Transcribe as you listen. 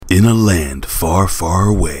In a land far, far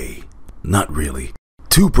away, not really,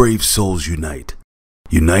 two brave souls unite.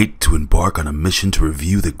 Unite to embark on a mission to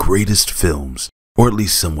review the greatest films, or at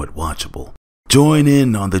least somewhat watchable. Join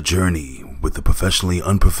in on the journey with the professionally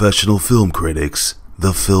unprofessional film critics,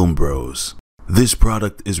 the Film Bros. This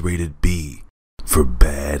product is rated B for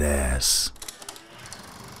badass.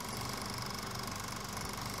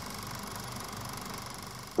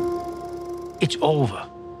 It's over.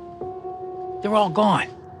 They're all gone.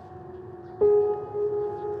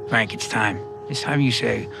 Frank, it's time. It's time you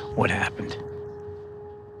say what happened.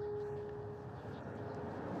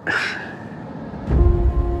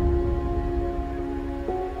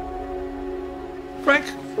 Frank,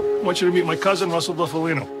 I want you to meet my cousin, Russell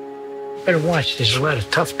Buffalino. Better watch. There's a lot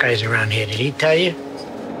of tough guys around here. Did he tell you?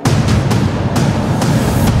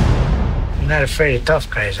 You're not afraid of tough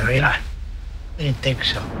guys, are you? I didn't think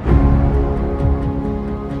so.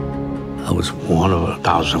 I was one of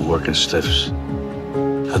 1,000 working stiffs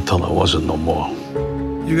until I wasn't no more.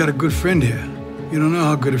 You got a good friend here. You don't know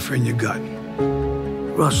how good a friend you got.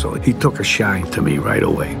 Russell, he took a shine to me right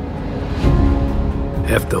away.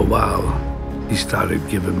 After a while, he started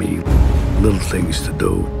giving me little things to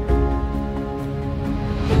do.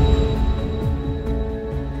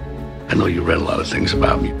 I know you read a lot of things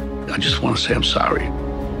about me. I just want to say I'm sorry.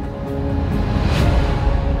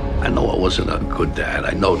 I know I wasn't a good dad.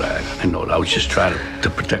 I know that. I was just trying to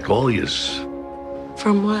protect all of yous.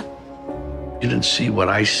 From what? You didn't see what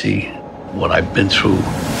I see, what I've been through.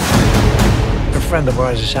 A friend of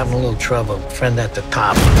ours is having a little trouble. Friend at the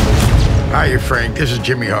top. Hiya, Frank. This is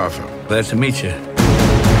Jimmy Hoffa. Glad to meet you.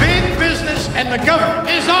 Big business and the government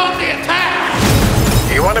is on the attack.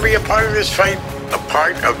 You want to be a part of this fight? A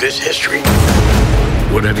part of this history?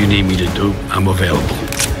 Whatever you need me to do, I'm available.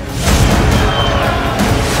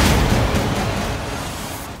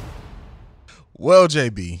 Well,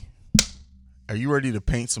 JB, are you ready to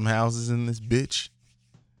paint some houses in this bitch?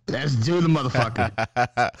 Let's do the motherfucker.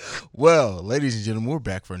 Well, ladies and gentlemen, we're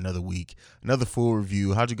back for another week, another full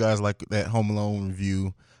review. How'd you guys like that Home Alone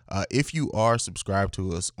review? If you are subscribed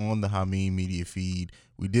to us on the Hameen Media feed,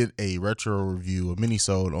 we did a retro review, a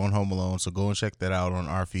mini-sode on Home Alone, so go and check that out on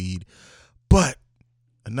our feed. But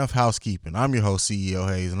enough housekeeping. I'm your host, CEO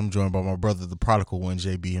Hayes, and I'm joined by my brother, the prodigal one,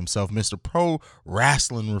 JB himself, Mr. Pro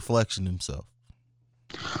Wrestling Reflection himself.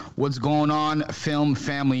 What's going on, film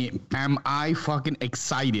family? Am I fucking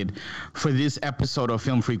excited for this episode of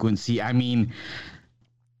Film Frequency? I mean,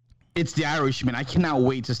 it's the Irishman. I cannot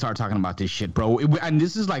wait to start talking about this shit, bro. And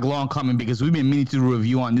this is like long coming because we've been meaning to do a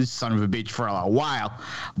review on this son of a bitch for a while,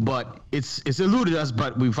 but it's eluded us,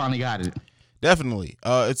 but we finally got it. Definitely.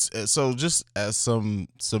 It's so just as some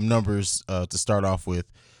numbers to start off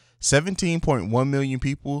with, 17.1 million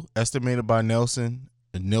people estimated by Nielsen,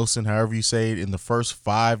 however you say it, in the first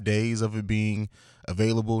 5 days of it being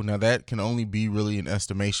available. Now that can only be really an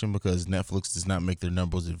estimation because Netflix does not make their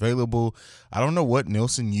numbers available. I don't know what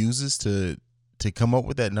Nielsen uses to come up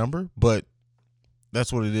with that number, but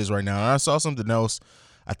that's what it is right now. And I saw something else.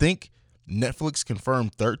 I think Netflix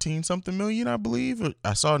confirmed 13 something million, I believe.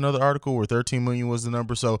 I saw another article where 13 million was the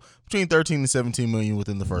number. So between 13 and 17 million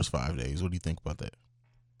within the first 5 days. What do you think about that?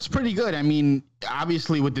 It's pretty good. I mean,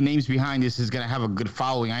 obviously, with the names behind this, is going to have a good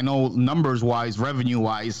following. I know numbers-wise,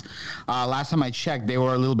 revenue-wise, last time I checked, they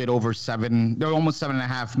were a little bit over they were almost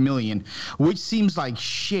 7.5 million, which seems like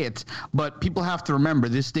shit. But people have to remember,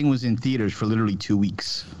 this thing was in theaters for literally 2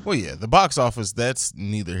 weeks. Well, yeah, the box office, that's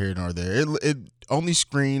neither here nor there. It only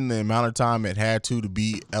screened the amount of time it had to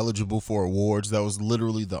be eligible for awards. That was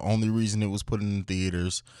literally the only reason it was put in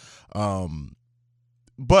theaters.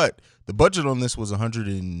 But the budget on this was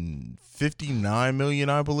 159 million,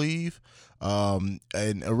 I believe. And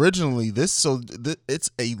originally it's the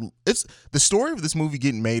story of this movie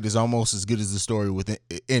getting made is almost as good as the story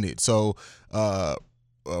in it. So,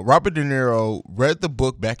 Robert De Niro read the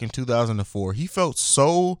book back in 2004. He felt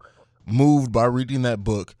so moved by reading that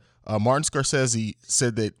book. Martin Scorsese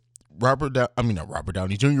said that Robert De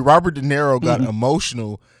Niro got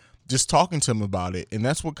emotional just talking to him about it, and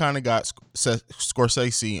that's what kind of got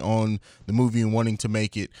Scorsese on the movie and wanting to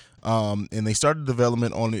make it. And they started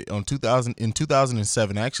development on it in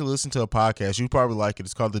 2007. I actually listened to a podcast. You probably like it.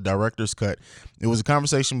 It's called The Director's Cut. It was a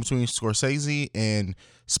conversation between Scorsese and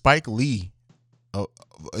Spike Lee.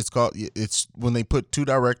 It's when they put two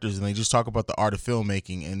directors and they just talk about the art of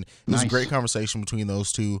filmmaking, and it was a great conversation between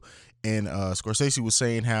those two. And Scorsese was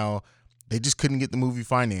saying how they just couldn't get the movie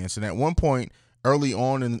financed, and at one point, early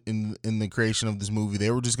on in the creation of this movie, they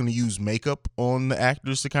were just going to use makeup on the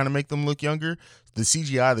actors to kind of make them look younger. The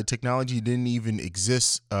CGI, the technology didn't even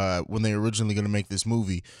exist when they were originally going to make this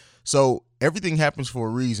movie. So everything happens for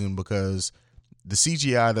a reason, because the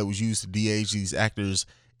CGI that was used to de-age these actors,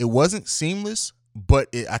 it wasn't seamless, but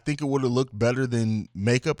I think it would have looked better than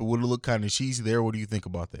makeup. It would have looked kind of cheesy there. What do you think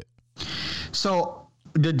about that? So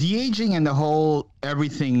the de-aging and the whole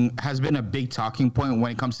everything has been a big talking point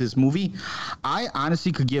when it comes to this movie. I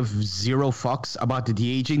honestly could give zero fucks about the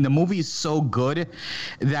de-aging. The movie is so good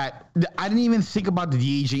that I didn't even think about the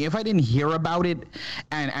de-aging. If I didn't hear about it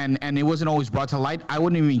and it wasn't always brought to light, I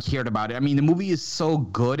wouldn't even cared about it. I mean, the movie is so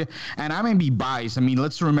good, and I may be biased. I mean,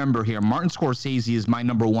 let's remember here, Martin Scorsese is my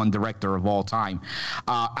number one director of all time.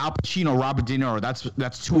 Al Pacino, Robert De Niro,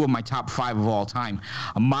 that's two of my top 5 of all time.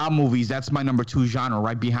 Mob movies, that's my number 2 genre,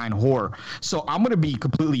 right behind horror. So I'm gonna be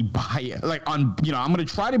completely biased, I'm gonna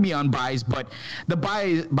try to be unbiased, but the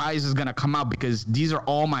bias is gonna come out because these are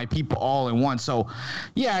all my people all in one. So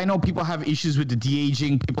yeah, I know people have issues with the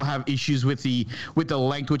de-aging, people have issues with the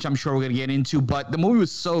length, which I'm sure we're gonna get into, but the movie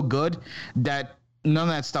was so good that none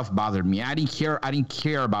of that stuff bothered me. I didn't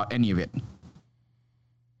care about any of it.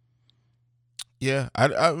 Yeah,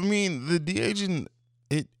 I mean, the de-aging,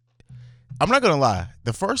 I'm not gonna lie,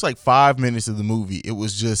 the first 5 minutes of the movie, it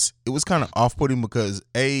was kind of off-putting, because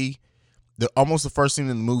almost the first scene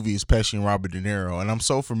in the movie is Pesci and Robert De Niro, and I'm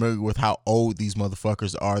so familiar with how old these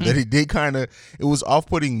motherfuckers are that it was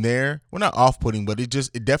off-putting there. Well, not off-putting, but it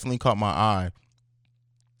definitely caught my eye.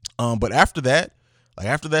 But after that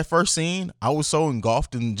first scene, I was so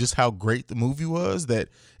engulfed in just how great the movie was that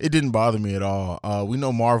it didn't bother me at all. We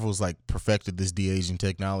know Marvel's perfected this de-aging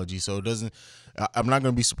technology, so it doesn't. I'm not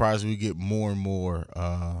going to be surprised if we get more and more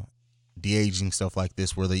de-aging stuff like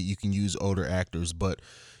this, where you can use older actors. But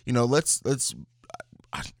let's.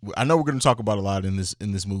 I know we're going to talk about a lot in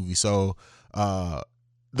this movie, so. The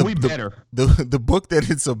book that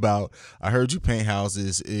it's about, I Heard You Paint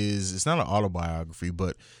Houses, it's not an autobiography,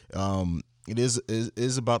 but it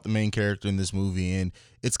is about the main character in this movie, and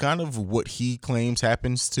it's kind of what he claims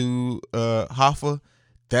happens to Hoffa.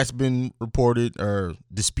 That's been reported or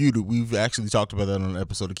disputed. We've actually talked about that on an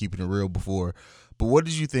episode of Keeping It Real before. But what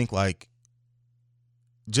did you think, I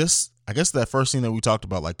guess that first scene that we talked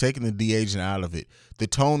about, taking the de-aging out of it, the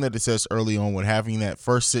tone that it sets early on with having that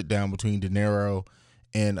first sit down between De Niro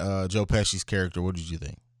and Joe Pesci's character, what did you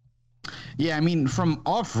think? Yeah, I mean, from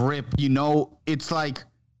off rip, it's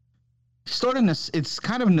it's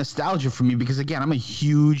kind of nostalgia for me, because again, I'm a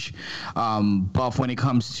huge buff when it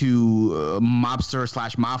comes to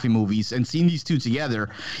mobster / mafia movies, and seeing these two together,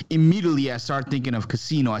 immediately I start thinking of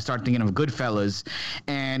Casino, I start thinking of Goodfellas,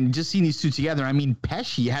 and just seeing these two together. I mean,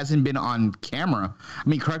 Pesci hasn't been on camera, I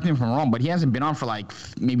mean, correct me if I'm wrong, but he hasn't been on for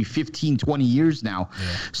maybe 15, 20 years now.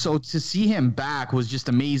 Yeah. So to see him back was just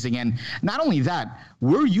amazing. And not only that,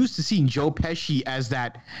 we're used to seeing Joe Pesci as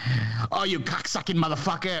that, oh, you cocksucking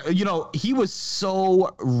motherfucker, he was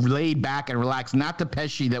so laid back and relaxed, not the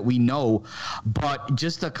Pesci that we know, but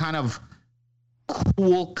just a kind of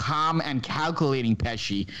cool, calm, and calculating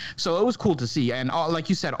Pesci. So it was cool to see. And like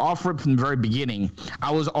you said, off rip from the very beginning,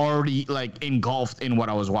 I was already engulfed in what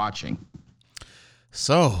I was watching.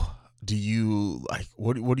 So do you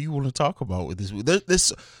what do you want to talk about with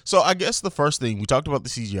this? So I guess the first thing, we talked about the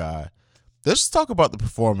CGI. Let's talk about the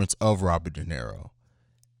performance of Robert De Niro.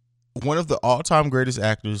 One of the all-time greatest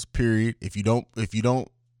actors, period. If you don't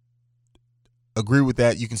agree with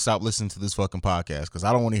that, you can stop listening to this fucking podcast, because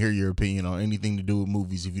I don't want to hear your opinion on anything to do with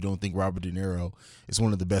movies if you don't think Robert De Niro is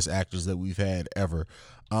one of the best actors that we've had ever.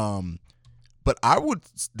 But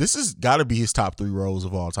this has got to be his top 3 roles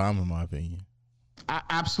of all time, in my opinion.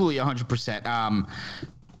 Absolutely, 100%.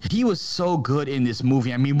 He was so good in this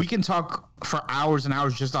movie. I mean, we can talk for hours and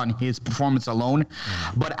hours just on his performance alone,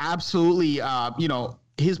 but absolutely,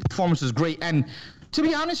 his performance was great. And to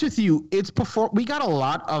be honest with you, we got a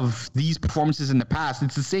lot of these performances in the past.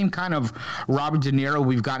 It's the same kind of Robert De Niro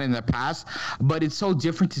we've gotten in the past, but it's so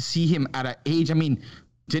different to see him at an age. I mean,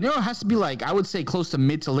 De Niro has to be I would say close to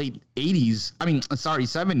mid to late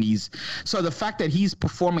 70s. So the fact that he's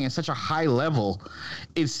performing at such a high level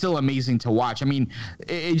is still amazing to watch. I mean,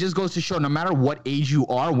 it just goes to show, no matter what age you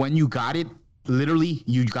are, when you got it, literally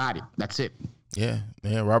you got it. That's it. Yeah.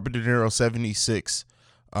 Robert De Niro, 76.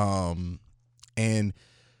 And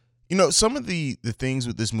some of the things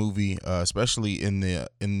with this movie, especially in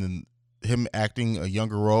him acting a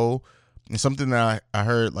younger role, and something that I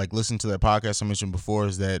heard, listen to that podcast I mentioned before,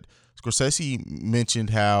 is that Scorsese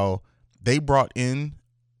mentioned how they brought in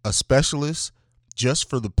a specialist just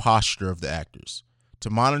for the posture of the actors, to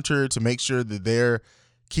monitor, to make sure that they're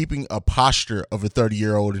keeping a posture of a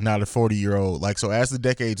 30-year-old and not a 40-year-old. So as the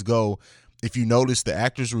decades go, if you notice, the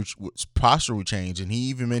actor's posture would change, and he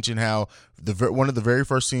even mentioned how one of the very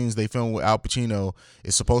first scenes they filmed with Al Pacino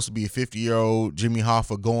is supposed to be a 50-year-old Jimmy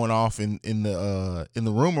Hoffa going off in the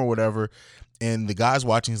room or whatever, and the guy's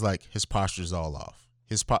watching. He's like, his posture's all off.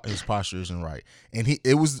 His posture isn't right, and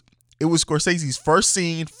it was Scorsese's first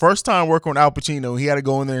scene, first time working on Al Pacino. He had to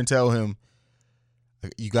go in there and tell him,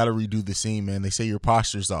 you got to redo the scene, man. They say your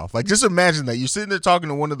posture's off. Like, just imagine that. You're sitting there talking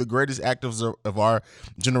to one of the greatest actors of our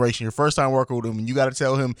generation, your first time working with him, and you got to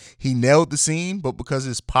tell him he nailed the scene, but because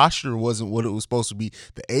his posture wasn't what it was supposed to be,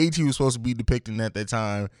 the age he was supposed to be depicting at that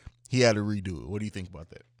time, he had to redo it. What do you think about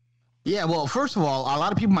that? Yeah, well, first of all, a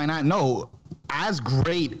lot of people might not know, as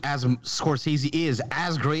great as Scorsese is,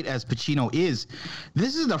 as great as Pacino is,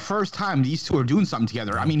 this is the first time these two are doing something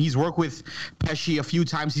together. I mean, he's worked with Pesci a few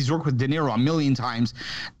times. He's worked with De Niro a million times.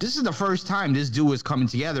 This is the first time this duo is coming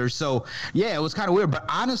together. So, yeah, it was kind of weird. But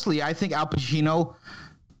honestly, I think Al Pacino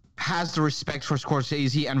has the respect for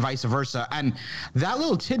Scorsese and vice versa. And that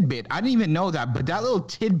little tidbit, I didn't even know that, but that little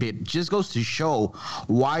tidbit just goes to show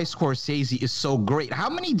why Scorsese is so great. How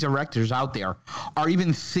many directors out there are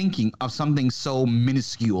even thinking of something so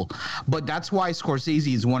minuscule? But that's why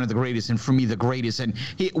Scorsese is one of the greatest, and for me, the greatest. And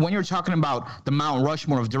when you're talking about the Mount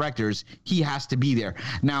Rushmore of directors, he has to be there.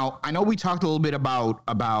 Now, I know we talked a little bit about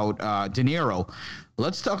De Niro.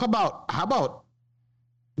 Let's talk about, how about,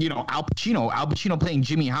 Al Pacino playing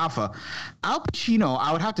Jimmy Hoffa. Al Pacino,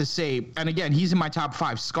 I would have to say, and again, he's in my top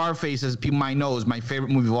 5. Scarface, as people might know, is my favorite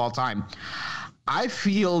movie of all time. I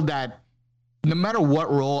feel that no matter what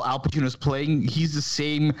role Al Pacino's playing, he's the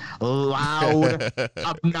same loud,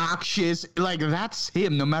 obnoxious, like that's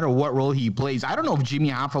him no matter what role he plays. I don't know if Jimmy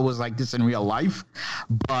Hoffa was like this in real life,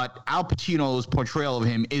 but Al Pacino's portrayal of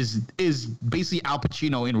him is basically Al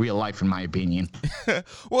Pacino in real life, in my opinion.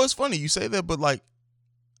 Well, it's funny you say that, but like,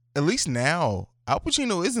 at least now, Al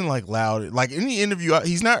Pacino isn't like loud. Like any interview,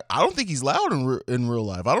 he's not. I don't think he's loud in real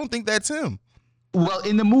life. I don't think that's him. Well,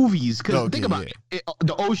 in the movies, because think about it,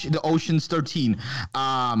 the Ocean's 13,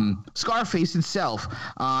 Scarface itself,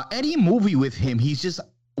 any movie with him, he's just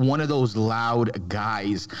one of those loud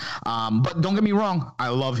guys. But don't get me wrong, I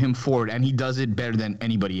love him for it, and he does it better than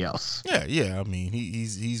anybody else. Yeah. I mean,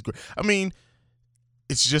 he's great. I mean,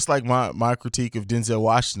 it's just like my critique of Denzel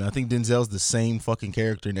Washington. I think Denzel's the same fucking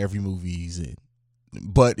character in every movie he's in,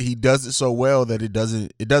 but he does it so well that it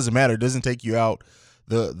doesn't matter. It doesn't take you out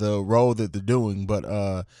the role that they're doing. But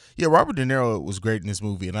yeah, Robert De Niro was great in this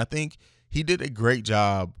movie, and I think he did a great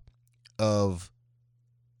job of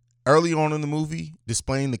early on in the movie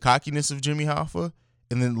displaying the cockiness of Jimmy Hoffa,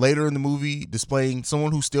 and then later in the movie displaying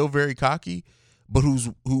someone who's still very cocky, but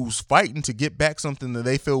who's fighting to get back something that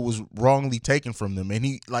they feel was wrongly taken from them. And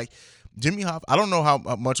he, like, Jimmy Hoffa, I don't know how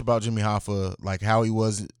much about Jimmy Hoffa, like how he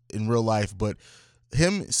was in real life, but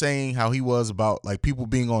him saying how he was about like people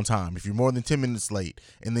being on time, if you're more than 10 minutes late,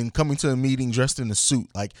 and then coming to a meeting dressed in a suit,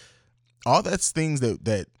 like all that's things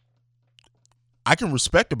that I can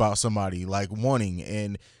respect about somebody, like wanting.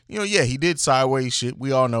 And yeah, he did sideways shit.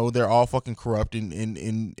 We all know they're all fucking corrupt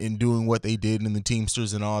in doing what they did in the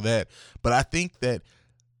Teamsters and all that. But I think that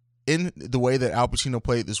in the way that Al Pacino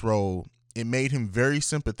played this role, it made him very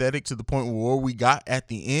sympathetic to the point where we got at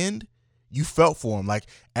the end, you felt for him. Like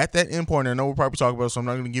at that end point, I know we'll probably talk about it, so I'm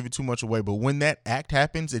not going to give it too much away, but when that act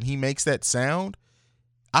happens and he makes that sound,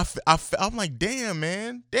 I'm like, damn,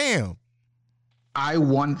 man, damn. I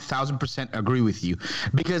 1000% agree with you,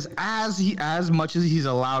 because as much as he's a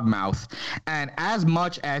loudmouth, and as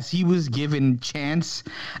much as he was given chance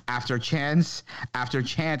after chance after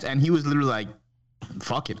chance, and he was literally like,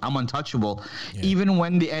 fuck it, I'm untouchable. Yeah. Even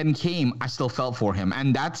when the end came, I still felt for him,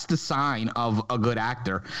 and that's the sign of a good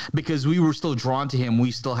actor, because we were still drawn to him.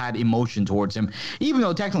 We still had emotion towards him, even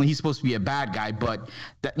though technically he's supposed to be a bad guy, but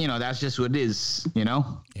that, that's just what it is,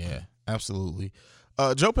 Yeah, absolutely.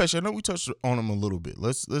 Joe Pesci, I know we touched on him a little bit.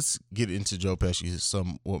 Let's get into Joe Pesci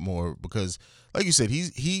somewhat more, because, like you said,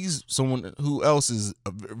 he's someone who else is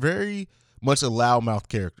very much a loudmouth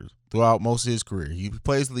character throughout most of his career. He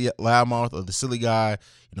plays the loudmouth or the silly guy.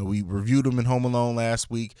 We reviewed him in Home Alone last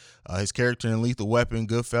week. His character in Lethal Weapon,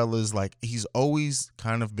 Goodfellas, like he's always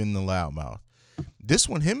kind of been the loudmouth. This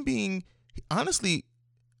one, him being, honestly,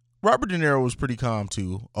 Robert De Niro was pretty calm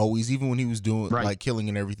too, always, even when he was doing like killing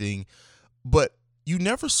and everything. But you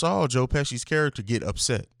never saw Joe Pesci's character get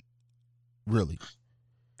upset, really.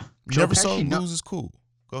 You never saw him lose his cool.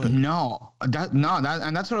 Go ahead.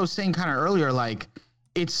 And that's what I was saying kind of earlier. Like,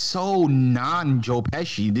 it's so non-Joe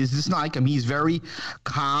Pesci. This is not like him. He's very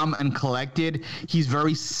calm and collected. He's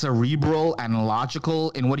very cerebral and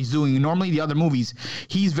logical in what he's doing. Normally, the other movies,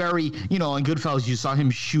 he's very, in Goodfellas, you saw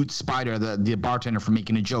him shoot Spider, the bartender, for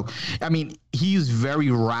making a joke. I mean, he's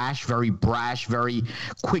very rash, very brash, very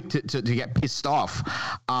quick to get pissed off.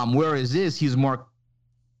 Whereas he's more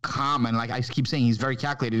calm, and like I keep saying, he's very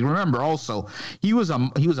calculated. Remember, also, he was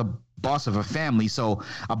a boss of a family, so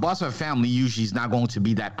a boss of a family usually is not going to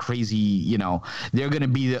be that crazy. They're going to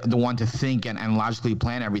be the one to think and logically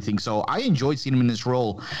plan everything. So I enjoyed seeing him in this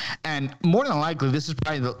role, and more than likely, this is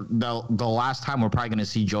probably the last time we're probably going to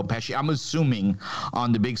see Joe Pesci, I'm assuming,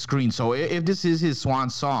 on the big screen. So if this is his swan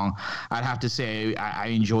song, I'd have to say I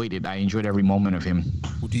enjoyed it. I enjoyed every moment of him.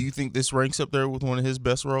 Well, do you think this ranks up there with one of his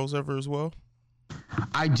best roles ever as well?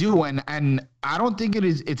 I do, and I don't think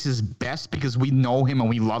it's his best, because we know him and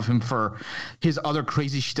we love him for his other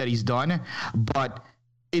crazy shit that he's done, but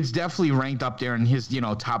it's definitely ranked up there in his,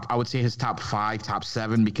 top, I would say his top 5, top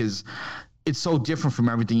 7, because it's so different from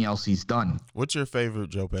everything else he's done. What's your favorite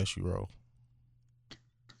Joe Pesci role?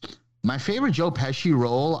 My favorite Joe Pesci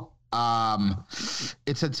role,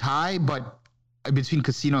 it's a tie, but between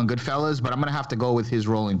Casino and Goodfellas, but I'm gonna have to go with his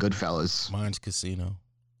role in Goodfellas. Mine's Casino.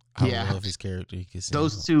 I love his character.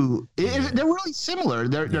 Those two, they're really similar.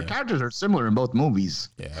 Their characters are similar in both movies.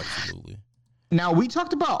 Yeah, absolutely. Now, we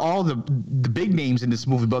talked about all the big names in this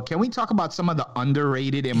movie, but can we talk about some of the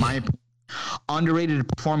underrated, in my opinion, underrated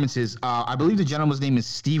performances? I believe the gentleman's name is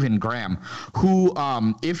Stephen Graham, who,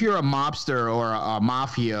 if you're a mobster or a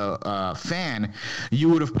mafia fan, you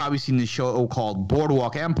would have probably seen this show called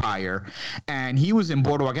Boardwalk Empire, and he was in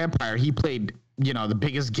Boardwalk Empire. He played the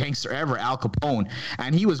biggest gangster ever, Al Capone,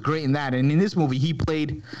 and he was great in that. And in this movie, he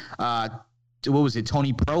played, what was it,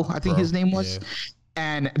 Tony Pro, I think his name was. Yeah.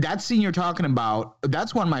 And that scene you're talking about,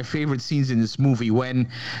 that's one of my favorite scenes in this movie, when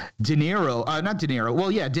De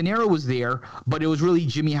Niro was there, but it was really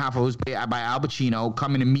Jimmy Hoffa, who was played by Al Pacino,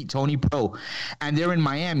 coming to meet Tony Pro. And they're in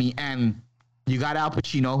Miami, and you got Al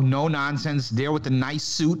Pacino, no nonsense, there with a nice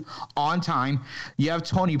suit, on time. You have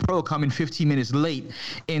Tony Pro coming 15 minutes late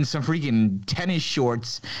in some freaking tennis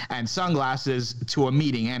shorts and sunglasses to a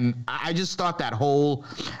meeting. And I just thought that whole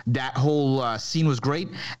scene was great.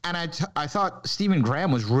 And I thought Stephen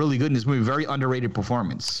Graham was really good in this movie. Very underrated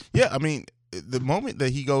performance. Yeah, I mean, the moment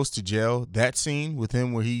that he goes to jail, that scene with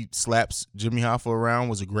him where he slaps Jimmy Hoffa around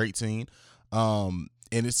was a great scene. And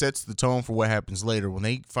it sets the tone for what happens later when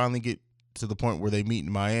they finally get to the point where they meet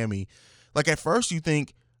in Miami. Like, at first you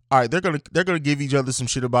think, all right, they're gonna give each other some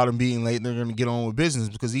shit about him being late, and they're gonna get on with business,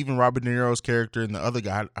 because even Robert De Niro's character and the other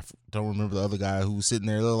guy, I don't remember the other guy who was sitting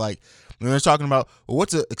there, they're like, when they're talking about, well,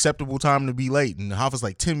 what's an acceptable time to be late, and Hoffa's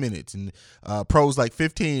like 10 minutes, and Pro's like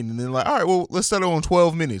 15, and then like, all right, well, let's settle on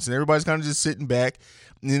 12 minutes, and everybody's kind of just sitting back,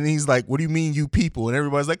 and then he's like, what do you mean, you people? And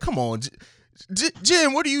everybody's like, come on,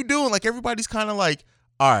 Jim, what are you doing? Like, everybody's kind of like,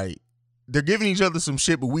 all right, they're giving each other some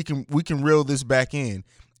shit, but we can reel this back in.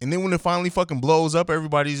 And then when it finally fucking blows up,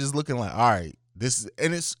 everybody's just looking like, all right,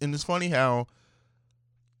 it's funny how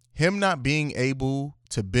him not being able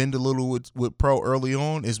to bend a little with Pro early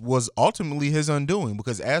on was ultimately his undoing,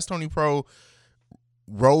 because as Tony Pro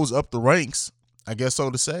rose up the ranks, I guess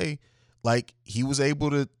so to say, like, he was able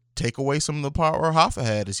to take away some of the power Hoffa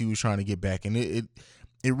had as he was trying to get back. And it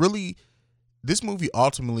really, this movie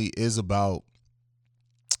ultimately is about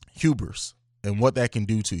hubris and what that can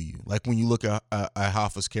do to you. Like, when you look at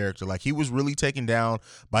Hoffa's character, like, he was really taken down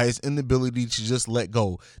by his inability to just let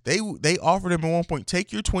go. They offered him at one point,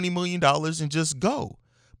 take your $20 million and just go.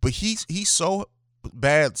 But he's so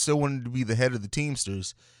bad, still wanted to be the head of the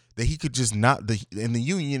Teamsters, that he could just not in the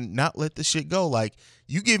union not let the shit go. Like,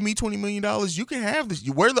 you give me $20 million, you can have this.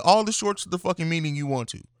 You wear all the shorts to the fucking meeting you want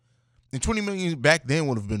to. And $20 million back then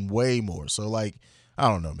would have been way more. So, like, I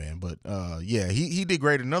don't know, man. But yeah, he did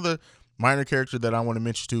great. Another minor character that I want to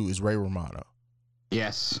mention too is Ray Romano.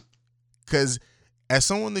 Yes. Because as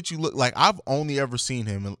someone that you look like, I've only ever seen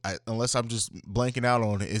him, unless I'm just blanking out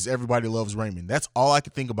on it, is Everybody Loves Raymond. That's all I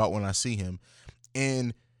can think about when I see him.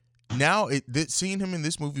 And now seeing him in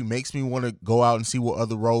this movie makes me want to go out and see what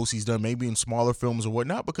other roles he's done, maybe in smaller films or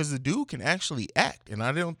whatnot, because the dude can actually act. And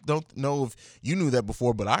I don't know if you knew that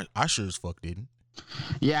before, but I sure as fuck didn't.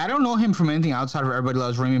 Yeah, I don't know him from anything outside of Everybody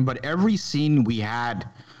Loves Raymond, but every scene we had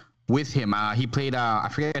with him, he played, I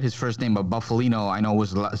forget his first name, but Buffalino, I know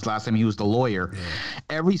was his last time. He was the lawyer. Yeah.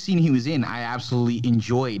 Every scene he was in, I absolutely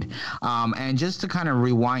enjoyed. And just to kind of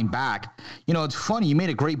rewind back, it's funny, you made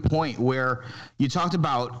a great point where you talked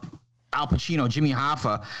about Al Pacino, Jimmy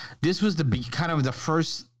Hoffa. This was kind of the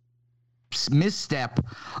first misstep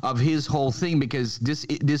of his whole thing, because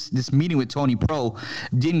this meeting with Tony Pro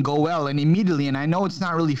didn't go well, and immediately, and I know it's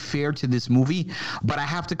not really fair to this movie, but I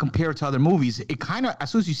have to compare it to other movies. It kind of,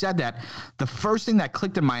 as soon as you said that, the first thing that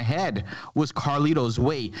clicked in my head was Carlito's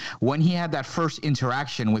Way, when he had that first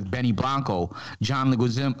interaction with Benny Blanco, John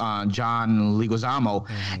Leguizamo,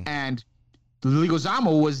 and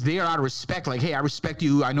Leguizamo was there out of respect, like, hey, I respect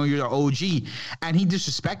you, I know you're the OG, and he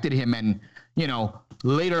disrespected him, and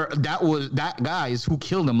later that guy's who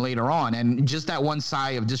killed him later on, and just that one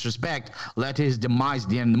sigh of disrespect led to his demise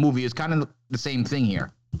at the end of the movie. It's kind of the same thing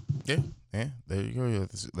here. Yeah, there you go. Yeah,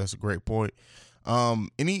 that's a great point.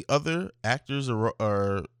 Any other actors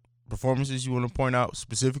or performances you want to point out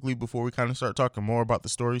specifically before we kind of start talking more about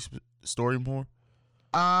the story more?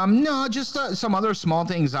 No, just some other small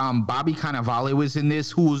things. Bobby Cannavale was in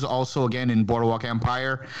this, who's also again in Boardwalk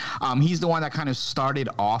Empire. He's the one that kind of started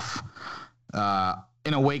off,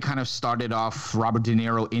 in a way, started off Robert De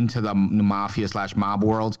Niro into the mafia / mob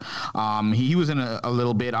world. He was in a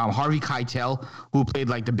little bit. Harvey Keitel, who played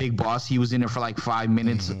like the big boss, he was in it for like 5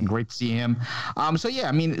 minutes. Great to see him. So yeah,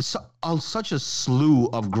 I mean, such a slew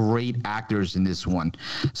of great actors in this one.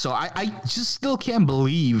 So I just still can't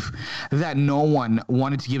believe that no one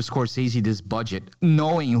wanted to give Scorsese this budget,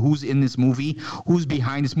 knowing who's in this movie, who's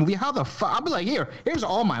behind this movie. How the fuck? I'll be like, here's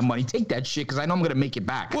all my money. Take that shit, because I know I'm gonna make it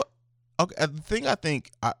back. Well, okay, the thing I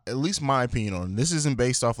think, at least my opinion on this, isn't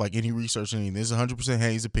based off like any research or anything. This is 100%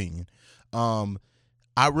 Hayes' opinion.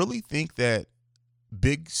 I really think that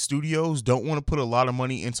big studios don't want to put a lot of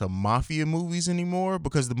money into mafia movies anymore,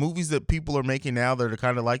 because the movies that people are making now that are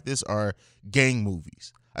kind of like this are gang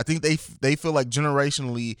movies. I think they feel like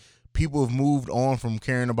generationally people have moved on from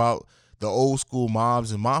caring about the old school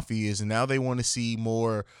mobs and mafias, and now they want to see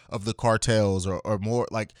more of the cartels or more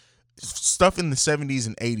like stuff in the 70s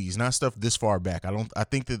and 80s, not stuff this far back. I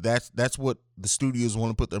think that's what the studios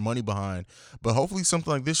want to put their money behind. But hopefully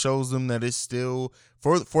something like this shows them that it's still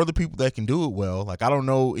for the people that can do it well. Like, I don't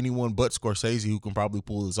know anyone but Scorsese who can probably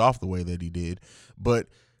pull this off the way that he did. But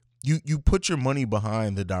you put your money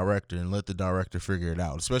behind the director and let the director figure it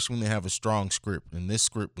out, especially when they have a strong script. And this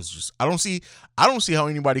script was just, I don't see how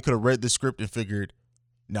anybody could have read this script and figured,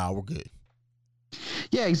 nah, we're good.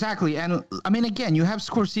 Yeah, exactly. And I mean, again, you have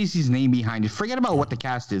Scorsese's name behind it. Forget about what the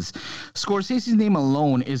cast is. Scorsese's name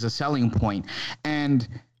alone is a selling point. And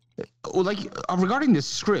like, regarding this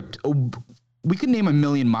script, we could name a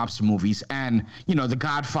million mobster movies, and The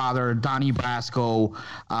Godfather, Donnie Brasco,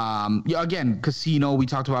 again, Casino. We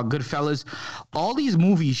talked about Goodfellas. All these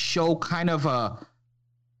movies show kind of a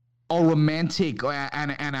romantic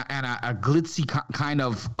and a glitzy kind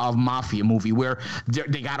of mafia movie, where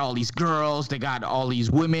they got all these girls, they got all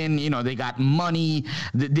these women, they got money,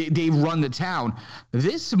 they run the town.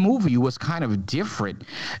 This movie was kind of different.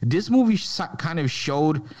 This movie kind of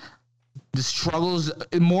showed the struggles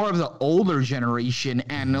more of the older generation,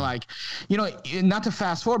 and like, not to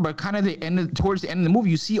fast forward, but kind of towards the end of the movie,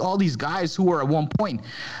 you see all these guys who were at one point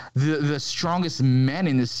the strongest men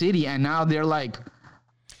in the city, and now they're like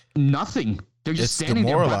nothing. They're just standing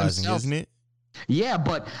there by themselves. Isn't it? Yeah,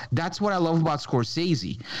 but that's what I love about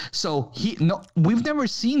Scorsese. So we've never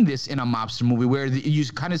seen this in a mobster movie, where you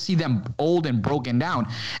kind of see them old and broken down.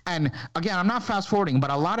 And again, I'm not fast forwarding, but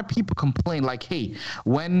a lot of people complain like, hey,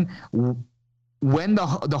 when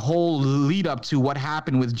the whole lead up to what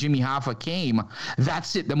happened with Jimmy Hoffa came,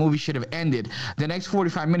 that's it. The movie should have ended. The next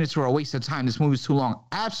 45 minutes were a waste of time. This movie's too long.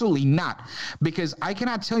 Absolutely not. Because I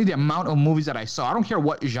cannot tell you the amount of movies that I saw. I don't care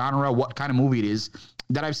what genre, what kind of movie it is,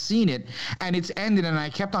 that I've seen it and it's ended, and I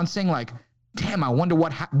kept on saying like, damn, I wonder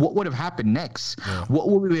what would have happened next. Yeah. What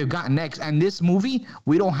would we have gotten next? And this movie,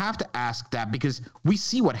 we don't have to ask that, because we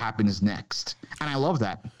see what happens next. And I love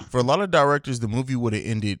that. For a lot of directors, the movie would have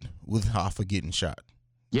ended with Hoffa getting shot.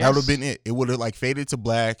 Yes. That would have been it. It would have like faded to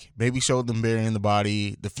black, maybe showed them burying the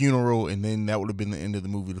body, the funeral, and then that would have been the end of the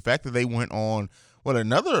movie. The fact that they went on,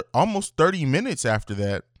 another almost 30 minutes after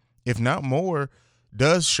that, if not more,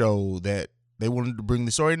 does show that they wanted to bring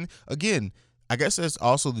the story. And again, I guess that's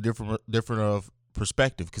also the different of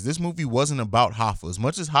perspective, because this movie wasn't about Hoffa. As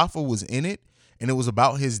much as Hoffa was in it and it was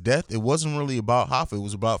about his death, it wasn't really about Hoffa. It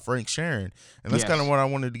was about Frank Sharon. And that's kind of what I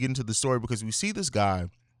wanted to get into the story, because we see this guy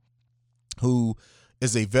who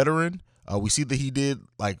is a veteran. We see that he did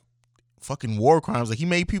like fucking war crimes. Like, he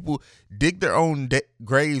made people dig their own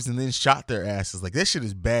graves and then shot their asses. Like, that shit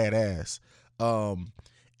is badass.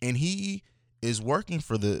 And he is working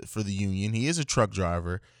for the union. He is a truck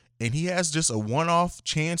driver, and he has just a one-off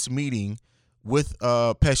chance meeting with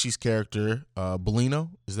Pesci's character,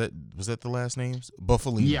 Bellino. Was that the last name?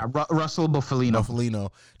 Buffalino. Yeah, Russell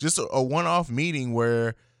Buffalino. Just a one-off meeting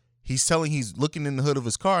where he's looking in the hood of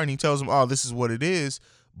his car and he tells him, oh, this is what it is.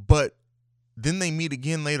 But then they meet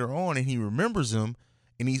again later on and he remembers him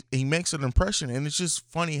and he makes an impression. And it's just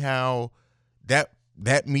funny how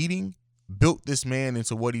that meeting built this man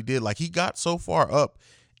into what he did. Like, he got so far up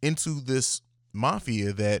into this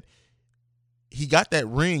mafia that he got that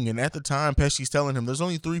ring. And at the time, Pesci's telling him there's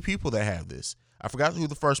only 3 people that have this. I forgot who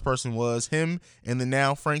the first person was, him and then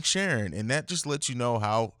now Frank Sharon. And that just lets you know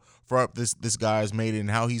how far up this guy's made it and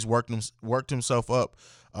how he's worked himself up.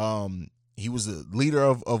 He was the leader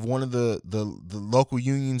of one of the local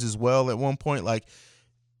unions as well at one point. Like,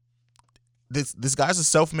 this guy's a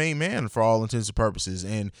self-made man for all intents and purposes.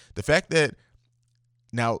 And the fact that,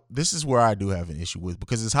 now this is where I do have an issue with,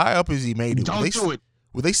 because as high up as he made it,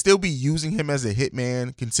 would they still be using him as a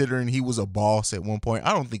hitman, considering he was a boss at one point?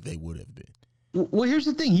 I don't think they would have been. Well, here's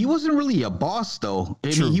the thing. He wasn't really a boss, though. I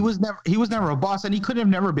mean, he was never a boss, and he could have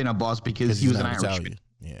never been a boss because he was an Irishman.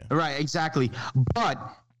 Yeah. Right, exactly. But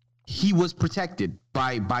he was protected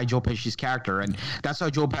by Joe Pesci's character, and that's why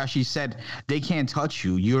Joe Pesci said, they can't touch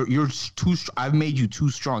you. You're too. I've made you too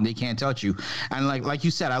strong. They can't touch you. And like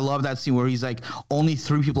you said, I love that scene where he's like, only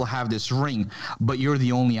 3 people have this ring, but you're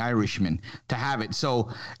the only Irishman to have it. So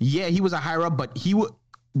yeah, he was a higher up, but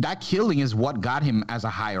that killing is what got him as a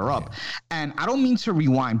higher up. Yeah. And I don't mean to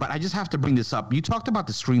rewind, but I just have to bring this up. You talked about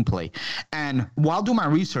the screenplay, and while doing my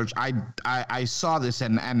research, I saw this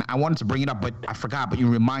and I wanted to bring it up, but I forgot, but you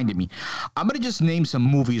reminded me. I'm going to just name some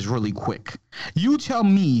movies really quick. You tell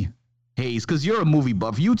me, Hayes, because you're a movie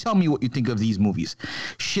buff, you tell me what you think of these movies.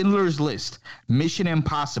 Schindler's List, Mission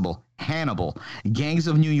Impossible, Hannibal, Gangs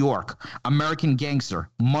of New York, American Gangster,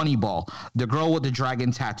 Moneyball, The Girl with the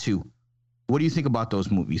Dragon Tattoo. What do you think about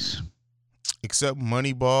those movies? Except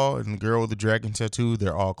Moneyball and The Girl with the Dragon Tattoo,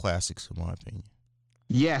 they're all classics in my opinion.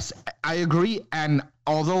 Yes, I agree. And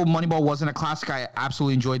although Moneyball wasn't a classic, I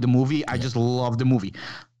absolutely enjoyed the movie. I just loved the movie.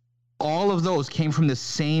 All of those came from the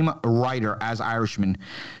same writer as Irishman,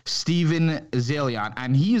 Steven Zalian.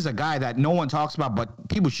 And he is a guy that no one talks about, but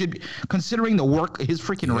people should be. Considering the work, his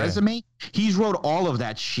freaking resume, he's wrote all of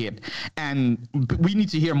that shit. And we need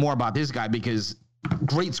to hear more about this guy because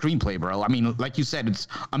great screenplay, bro. I mean, like you said, it's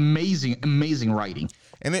amazing writing.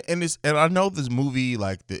 And I know this movie,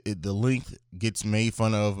 like the length gets made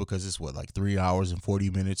fun of because it's like 3 hours and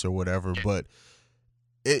 40 minutes or whatever. But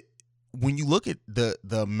when you look at the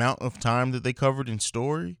amount of time that they covered in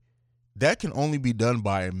story, that can only be done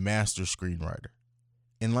by a master screenwriter.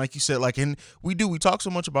 And like you said, we talk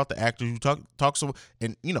so much about the actors. We talk so,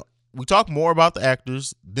 and we talk more about the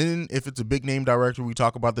actors. Then if it's a big name director, we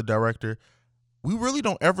talk about the director. We really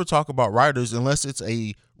don't ever talk about writers unless it's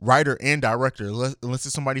a writer and director, unless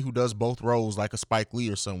it's somebody who does both roles, like a Spike Lee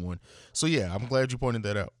or someone. So yeah, I'm glad you pointed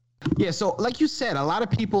that out. Yeah, so like you said, a lot of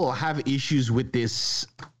people have issues with this,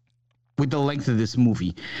 with the length of this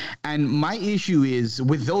movie. And my issue is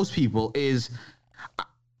with those people is,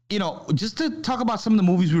 just to talk about some of the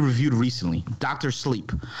movies we reviewed recently, Dr.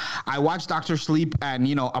 Sleep. I watched Dr. Sleep, and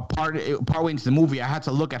partway into the movie, I had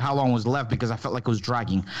to look at how long was left because I felt like it was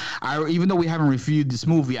dragging. Even though we haven't reviewed this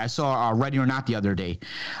movie, I saw Ready or Not the other day.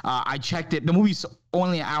 I checked it. The movie's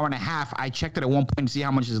only an hour and a half. I checked it at one point to see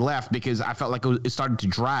how much is left because I felt like it started to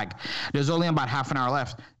drag. There's only about half an hour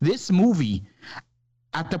left. This movie,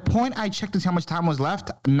 at the point I checked to see how much time was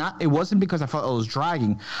left, it wasn't because I felt it was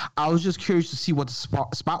dragging. I was just curious to see what the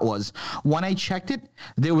spot was. When I checked it,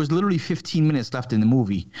 there was literally 15 minutes left in the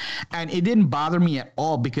movie. And it didn't bother me at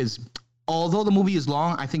all because although the movie is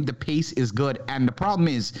long, I think the pace is good. And the problem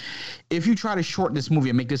is, if you try to shorten this movie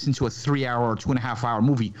and make this into a 3 hour or 2.5 hour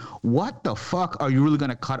movie, what the fuck are you really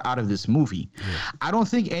going to cut out of this movie? Yeah. I don't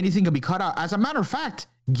think anything can be cut out. As a matter of fact,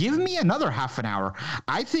 give me another half an hour.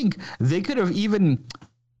 I think they could have even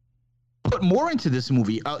put more into this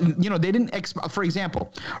movie. They didn't, for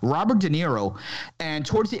example, Robert De Niro, and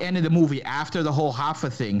towards the end of the movie, after the whole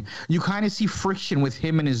Hoffa thing, you kind of see friction with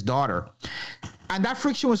him and his daughter. And that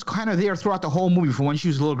friction was kind of there throughout the whole movie from when she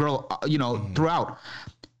was a little girl, throughout.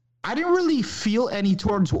 I didn't really feel any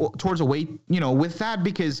towards a weight, with that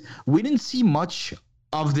because we didn't see much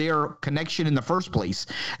of their connection in the first place.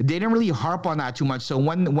 They didn't really harp on that too much. So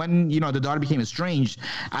when the daughter became estranged,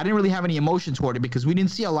 I didn't really have any emotion toward it because we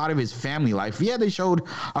didn't see a lot of his family life. Yeah, they showed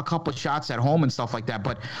a couple of shots at home and stuff like that,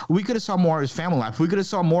 but we could have saw more of his family life. We could have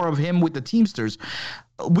saw more of him with the Teamsters.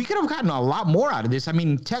 We could have gotten a lot more out of this. I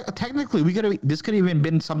mean, technically, this could have even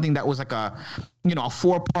been something that was like a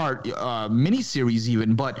 4-part miniseries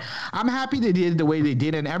even. But I'm happy they did it the way they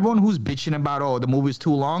did. And everyone who's bitching about, the movie's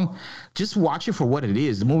too long, just watch it for what it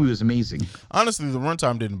is. The movie was amazing. Honestly, the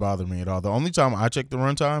runtime didn't bother me at all. The only time I checked the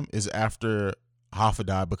runtime is after Hoffa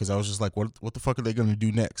died, because I was just like, what the fuck are they gonna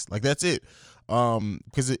do next? Like, that's it.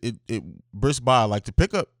 Because it burst by. Like, to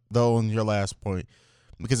pick up though on your last point,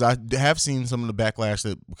 because I have seen some of the backlash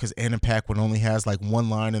that because Anna Paquin only has like one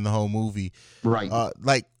line in the whole movie, right?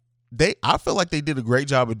 I feel like they did a great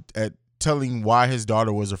job at telling why his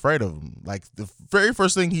daughter was afraid of him. Like, the very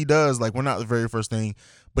first thing he does, like, well, not the very first thing,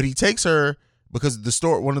 but he takes her because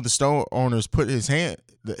one of the store owners put his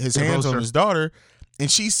hands on his daughter,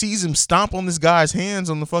 and she sees him stomp on this guy's hands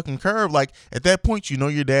on the fucking curb. Like, at that point, you know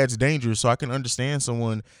your dad's dangerous, so I can understand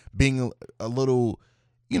someone being a little,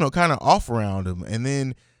 kind of off around him. And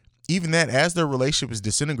then even that, as their relationship is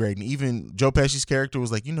disintegrating, even Joe Pesci's character was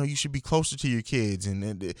like, you should be closer to your kids.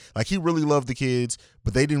 And like, he really loved the kids,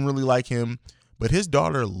 but they didn't really like him. But his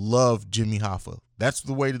daughter loved Jimmy Hoffa. That's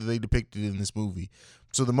the way that they depicted it in this movie.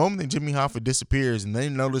 So the moment that Jimmy Hoffa disappears and they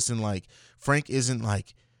noticing like Frank isn't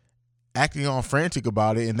like acting all frantic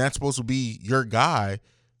about it, and that's supposed to be your guy,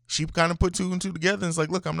 she kind of put two and two together and it's like,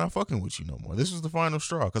 look, I'm not fucking with you no more. This was the final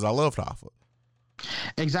straw because I loved Hoffa.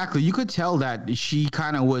 Exactly. You could tell that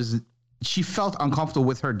she felt uncomfortable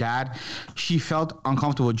with her dad. She felt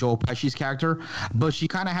uncomfortable with Joe Pesci's character, but she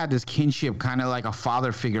kind of had this kinship, kind of like a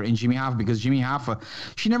father figure in Jimmy Hoffa, because Jimmy Hoffa,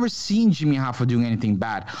 she never seen Jimmy Hoffa doing anything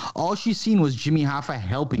bad. All she seen was Jimmy Hoffa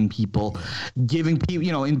helping people, giving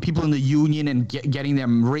people, people in the union and getting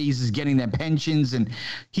them raises, getting them pensions, and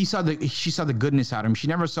she saw the goodness out of him. She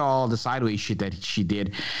never saw all the sideways shit that he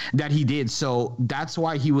did. So that's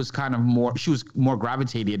why she was more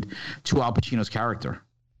gravitated to Al Pacino's character.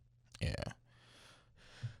 Yeah.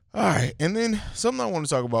 All right. And then something I want to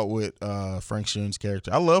talk about with Frank Sheeran's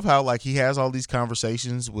character. I love how like he has all these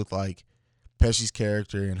conversations with like Pesci's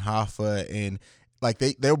character and Hoffa, and like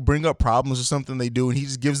they'll bring up problems or something they do, and he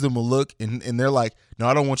just gives them a look, and they're like, no,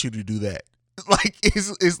 I don't want you to do that. Like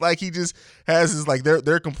it's like he just has this, like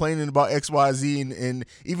they're complaining about XYZ, and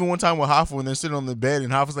even one time with Hoffa when they're sitting on the bed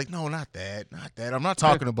and Hoffa's like, no, not that, I'm not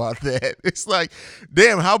talking about that. It's like,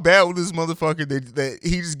 damn, how bad was this motherfucker that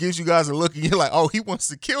he just gives you guys a look and you're like, oh, he wants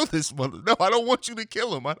to kill this mother. No, I don't want you to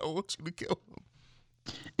kill him.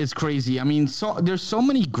 It's crazy. I mean, there's so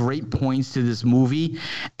many great points to this movie,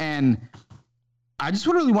 and I just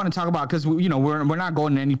really want to talk about, because we're not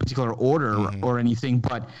going in any particular order or anything,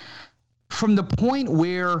 but from the point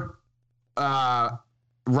where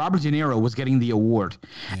Robert De Niro was getting the award,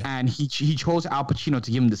 and he chose Al Pacino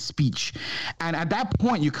to give him the speech, and at that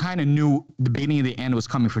point you kind of knew the beginning of the end was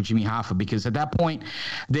coming for Jimmy Hoffa, because at that point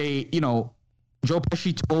Joe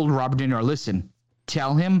Pesci told Robert De Niro, listen,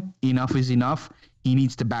 tell him enough is enough. He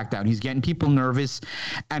needs to back down. He's getting people nervous.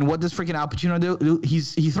 And what does freaking Al Pacino do?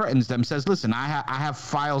 He threatens them, says, listen, I have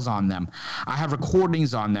files on them. I have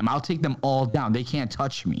recordings on them. I'll take them all down. They can't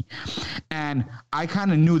touch me. And I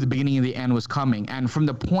kind of knew the beginning of the end was coming. And from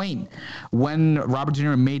the point when Robert De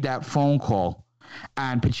Niro made that phone call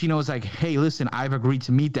and Pacino was like, hey, listen, I've agreed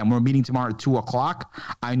to meet them. We're meeting tomorrow at 2:00.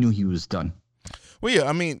 I knew he was done. Well, yeah,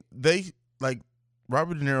 I mean,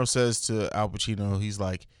 Robert De Niro says to Al Pacino, he's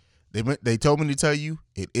like, They told me to tell you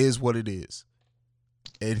it is what it is.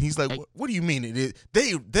 And he's like, what do you mean it is?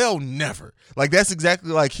 They'll never. Like, that's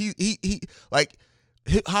exactly like he like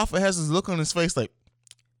Hoffa has this look on his face like,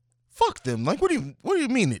 fuck them. Like, what do you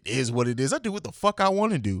mean it is what it is? I do what the fuck I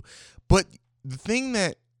want to do. But the thing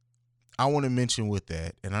that I want to mention with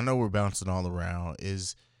that, and I know we're bouncing all around,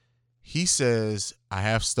 is he says, I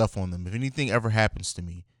have stuff on them. If anything ever happens to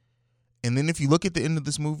me. And then if you look at the end of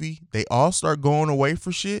this movie, they all start going away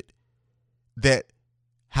for shit. That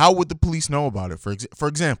how would the police know about it? For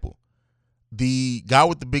example, the guy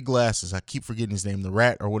with the big glasses, I keep forgetting his name, the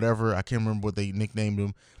rat or whatever. I can't remember what they nicknamed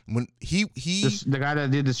him. When the guy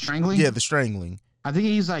that did the strangling? Yeah, the strangling. I think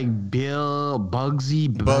he's like Bill, Bugs,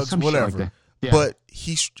 whatever. Like yeah. But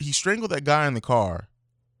he strangled that guy in the car.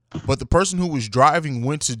 But the person who was driving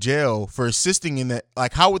went to jail for assisting in that.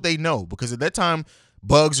 Like, how would they know? Because at that time,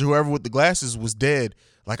 Bugs or whoever with the glasses was dead.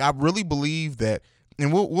 Like, I really believe that,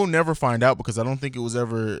 and we'll never find out because I don't think it was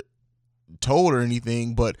ever told or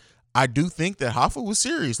anything, but I do think that Hoffa was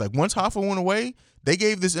serious. Like, once Hoffa went away, they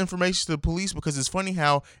gave this information to the police, because it's funny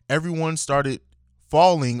how everyone started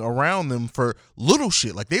falling around them for little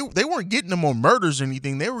shit. Like, they weren't getting them on murders or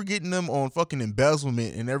anything. They were getting them on fucking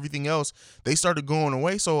embezzlement and everything else. They started going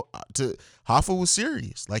away. So Hoffa was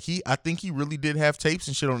serious. Like, I think he really did have tapes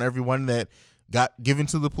and shit on everyone that got given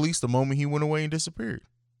to the police the moment he went away and disappeared.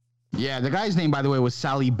 Yeah, the guy's name, by the way, was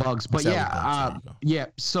Sally Bugs. But Sally Bugs, yeah.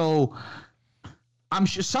 So I'm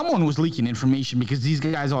sure someone was leaking information because these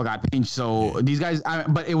guys all got pinched. So these guys,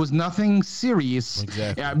 but it was nothing serious.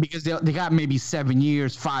 Exactly. Because they got maybe 7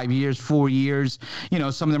 years, 5 years, 4 years. You know,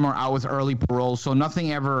 some of them are out with early parole. So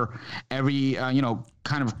nothing ever,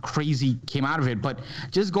 kind of crazy came out of it. But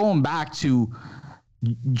just going back to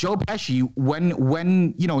Joe Pesci, when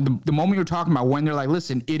the moment you're talking about, when they're like,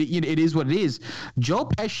 listen, it is what it is. Joe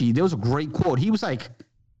Pesci, there was a great quote. He was like,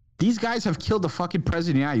 these guys have killed the fucking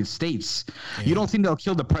president of the United States. Yeah. You don't think they'll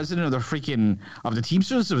kill the president of the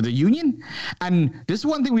Teamsters of the union? And this is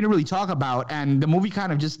one thing we didn't really talk about, and the movie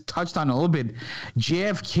kind of just touched on a little bit,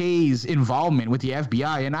 JFK's involvement with the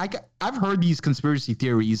FBI. And I've heard these conspiracy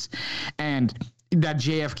theories, and that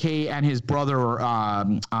JFK and his brother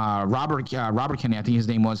Robert Kennedy, I think his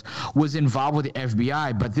name was involved with the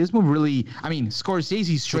FBI. But this movie really,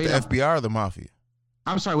 Scorsese straight up. The FBI or the mafia?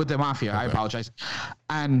 I'm sorry, with the mafia. Okay. I apologize.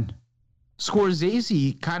 And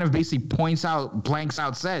Scorsese kind of basically blanks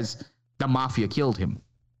out, says the mafia killed him.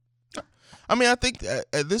 I mean, I think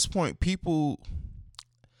at this point, people,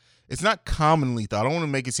 it's not commonly thought. I don't want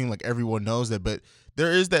to make it seem like everyone knows that, but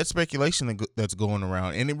there is that speculation that's going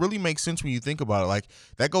around, and it really makes sense when you think about it. Like,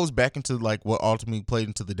 that goes back into like what ultimately played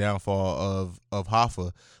into the downfall of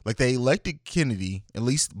Hoffa. Like, they elected Kennedy, at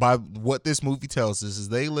least by what this movie tells us, is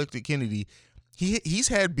they elected Kennedy. He's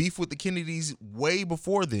had beef with the Kennedys way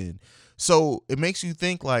before then. So it makes you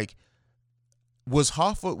think, like, were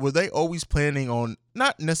they always planning on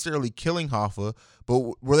not necessarily killing Hoffa, but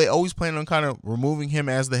were they always planning on kind of removing him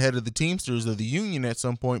as the head of the Teamsters of the union at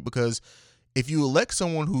some point? Because if you elect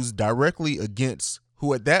someone who's directly against,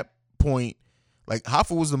 who at that point, like,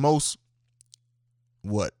 Hoffa was the most,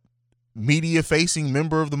 media facing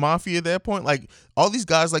member of the mafia at that point. Like, all these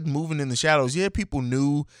guys, like, moving in the shadows. Yeah, people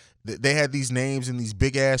knew that they had these names and these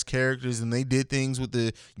big ass characters, and they did things with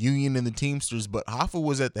the union and the Teamsters, but Hoffa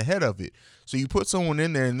was at the head of it. So you put someone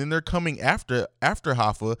in there, and then they're coming after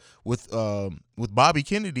Hoffa with Bobby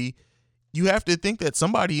Kennedy. You have to think that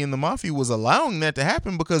somebody in the mafia was allowing that to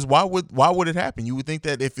happen, because why would it happen? You would think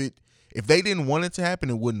that if they didn't want it to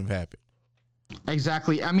happen, it wouldn't have happened.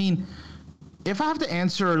 Exactly. I mean, if I have to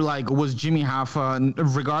answer, like, was Jimmy Hoffa,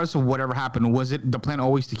 regardless of whatever happened, was it the plan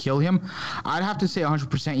always to kill him? I'd have to say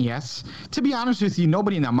 100% yes. To be honest with you,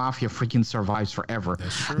 nobody in that mafia freaking survives forever.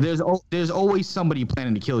 That's true. There's always somebody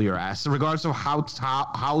planning to kill your ass, regardless of how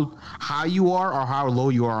high you are or how low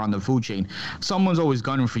you are on the food chain. Someone's always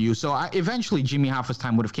gunning for you. So eventually, Jimmy Hoffa's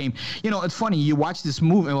time would have came. You know, it's funny. You watch this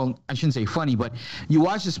movie. Well, I shouldn't say funny, but you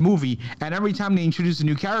watch this movie, and every time they introduce a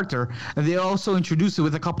new character, they also introduce it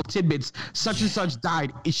with a couple tidbits. Such and such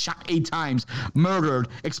died, is shot 8 times, murdered,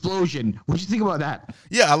 explosion. What do you think about that?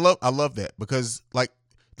 Yeah, I love that, because, like,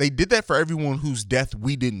 they did that for everyone whose death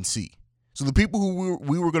we didn't see. So the people who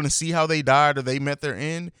we were going to see how they died or they met their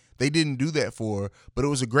end, they didn't do that for. But it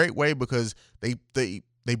was a great way, because they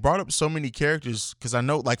brought up so many characters. Because I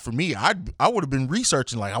know, like, for me, I would have been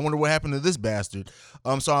researching, like, I wonder what happened to this bastard.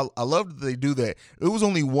 So I love that they do that. It was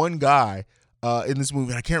only one guy in this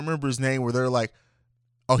movie, and I can't remember his name, where they're like,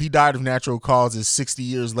 oh, he died of natural causes 60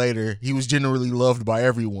 years later. He was generally loved by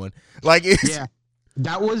everyone. Like, yeah,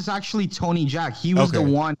 that was actually Tony Jack. He was the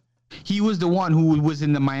one. He was the one who was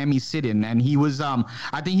in the Miami sit-in, and he was, I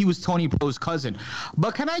think he was Tony Pro's cousin.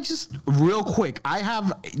 But can I just, real quick, I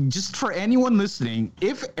have, just for anyone listening,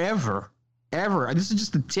 if ever, this is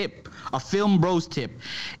just a tip, a Film Bros tip.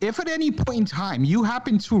 If at any point in time you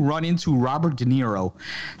happen to run into Robert De Niro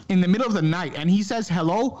in the middle of the night and he says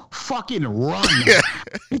hello, fucking run.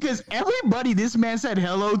 Because everybody this man said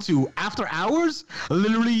hello to after hours,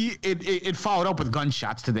 literally it followed up with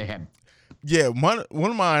gunshots to the head. Yeah, one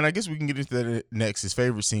of mine, I guess we can get into that next, is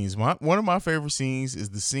favorite scenes. One of my favorite scenes is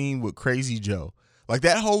the scene with Crazy Joe. Like,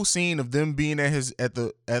 that whole scene of them being at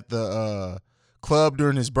the club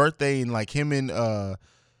during his birthday, and like him and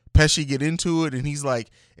Pesci get into it, and he's like,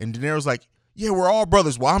 and De Niro's like, yeah, we're all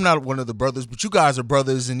brothers. Well, I'm not one of the brothers, but you guys are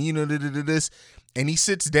brothers, and you know this. And he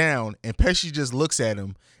sits down, and Pesci just looks at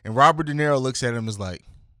him, and Robert De Niro looks at him and is like,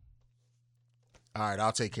 all right,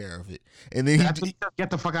 I'll take care of it. And then he get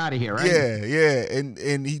the fuck out of here, right? Yeah.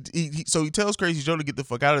 And he so he tells Crazy Joe to get the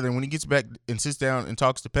fuck out of there. When he gets back and sits down and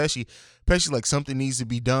talks to Pesci like, something needs to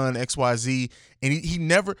be done, XYZ. And he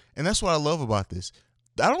never, and that's what I love about this.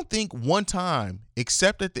 I don't think one time,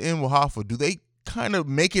 except at the end with Hoffa, do they kind of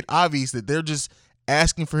make it obvious that they're just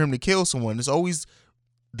asking for him to kill someone. There's always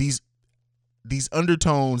these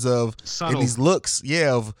undertones of, subtle, and these looks,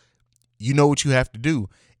 of, you know what you have to do.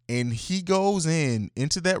 And he goes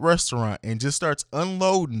into that restaurant and just starts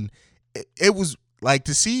unloading. It was like,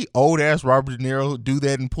 to see old ass Robert De Niro do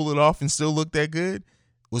that and pull it off and still look that good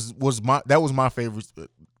was my favorite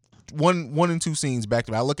one and two scenes back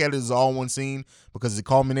to back. I look at it as all one scene because it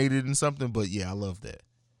culminated in something. But yeah, I love that.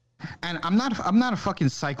 And I'm not a fucking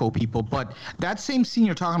psycho, people, but that same scene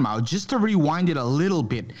you're talking about, just to rewind it a little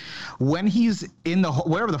bit, when he's in the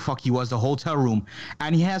wherever the fuck he was, the hotel room,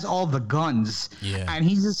 and he has all the guns, and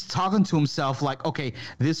he's just talking to himself like, okay,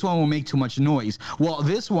 this one will make too much noise. Well,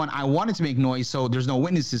 this one I wanted to make noise, so there's no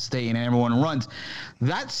witnesses staying and everyone runs.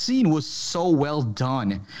 That scene was so well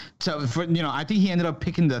done. So I think he ended up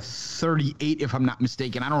picking the 38, if I'm not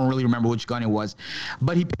mistaken. I don't really remember which gun it was,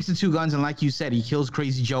 but he picks the two guns, and like you said, he kills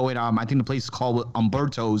Crazy Joe. I think the place is called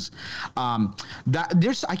Umberto's.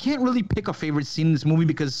 I can't really pick a favorite scene in this movie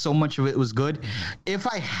because so much of it was good. If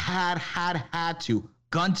I had to,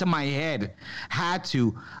 gun to my head,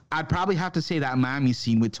 I'd probably have to say that Miami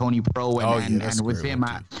scene with Tony Pro and with him.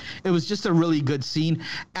 It was just a really good scene.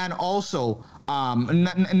 And also,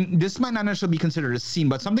 and this might not necessarily be considered a scene,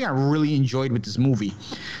 but something I really enjoyed with this movie,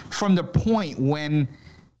 from the point when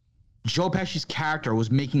Joe Pesci's character was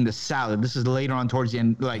making the salad. This is later on towards the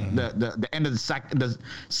end, like the end of the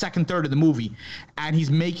second third of the movie, and he's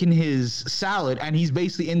making his salad, and he's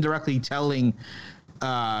basically indirectly telling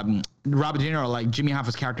Robert De Niro, like, Jimmy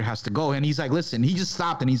Hoffa's character has to go, and he's like, listen, he just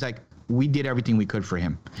stopped, and he's like, we did everything we could for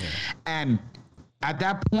him, and at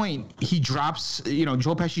that point, he drops,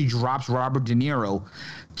 Joe Pesci drops Robert De Niro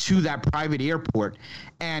to that private airport,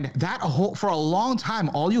 and for a long time,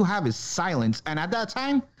 all you have is silence, and at that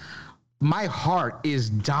time, my heart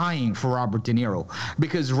is dying for Robert De Niro,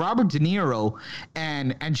 because Robert De Niro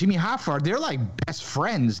and Jimmy Hoffa, they're like best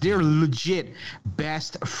friends. They're legit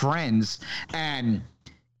best friends. And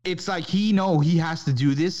it's like he has to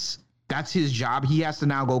do this. That's his job. He has to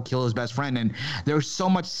now go kill his best friend. And there's so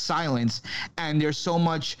much silence and there's so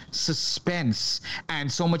much suspense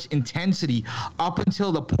and so much intensity up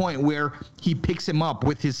until the point where he picks him up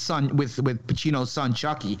with his son, with Pacino's son,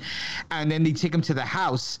 Chucky. And then they take him to the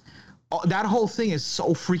house. That whole thing is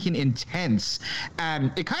so freaking intense,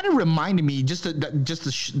 and it kind of reminded me just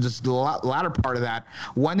the latter part of that.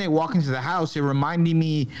 When they walk into the house, it reminded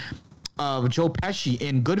me of Joe Pesci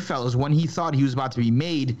in Goodfellas when he thought he was about to be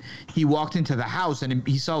made. He walked into the house and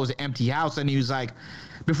he saw it was an empty house, and he was like,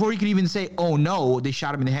 before he could even say, "Oh no," they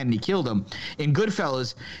shot him in the head and he killed him. In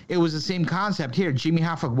Goodfellas, it was the same concept here. Jimmy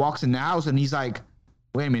Hoffa walks in the house and he's like,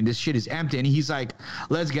 "Wait a minute, this shit is empty," and he's like,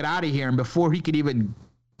 "Let's get out of here." And before he could even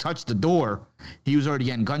touch the door, he was already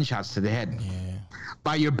getting gunshots to the head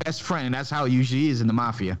by your best friend, and that's how it usually is in the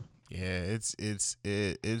mafia. Yeah, it's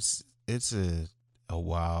a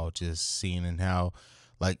wild just seeing, and how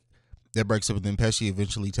like that breaks up. And then Pesci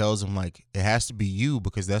eventually tells him, like, it has to be you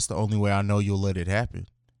because that's the only way I know you'll let it happen.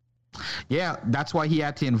 Yeah, that's why he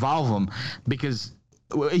had to involve him, because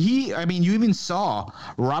you even saw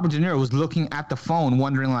Robert De Niro was looking at the phone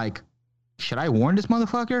wondering, like, should I warn this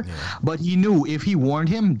motherfucker? Yeah. But he knew if he warned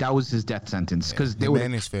him, that was his death sentence, because they would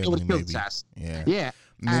his family, maybe. Yeah.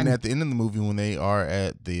 And then at the end of the movie, when they are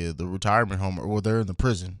at the retirement home, or they're in the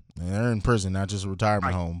prison, and they're in prison, not just a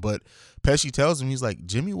retirement home. But Pesci tells him, he's like,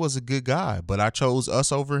 Jimmy was a good guy, but I chose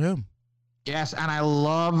us over him. Yes, and I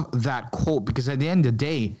love that quote, because at the end of the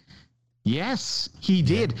day, yes, he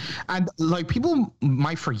did. And like, people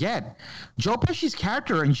might forget, Joe Pesci's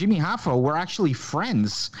character and Jimmy Hoffa were actually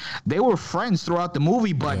friends. They were friends throughout the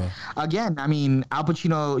movie. But again, I mean, Al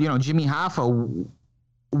Pacino, Jimmy Hoffa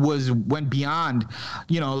went beyond.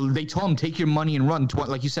 They told him, take your money and run,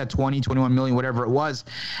 like you said, 21 million, whatever it was,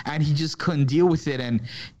 and he just couldn't deal with it, and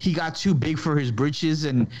he got too big for his britches,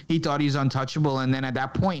 and he thought he was untouchable. And then at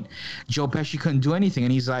that point, Joe Pesci couldn't do anything,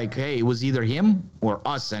 and he's like, hey, it was either him or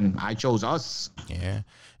us, and I chose us. Yeah.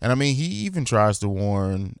 And I mean, he even tries to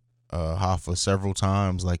warn Hoffa several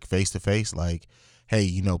times, like face to face, like,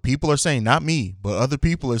 hey, people are saying, not me, but other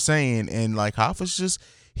people are saying, and like Hoffa's just,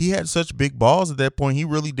 he had such big balls at that point. He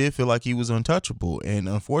really did feel like he was untouchable, and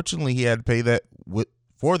unfortunately, he had to pay that with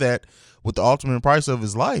the ultimate price of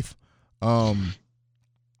his life. But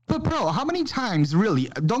bro, how many times, really?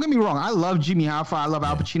 Don't get me wrong. I love Jimmy Hoffa. I love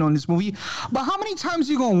Al Pacino in this movie. But how many times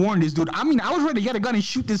are you gonna warn this dude? I mean, I was ready to get a gun and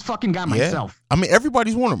shoot this fucking guy myself. I mean,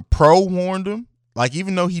 everybody's warned him. Pro warned him. Like,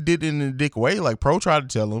 even though he did it in a dick way, like Pro tried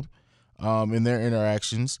to tell him in their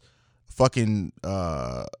interactions. Fucking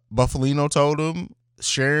Buffalino told him.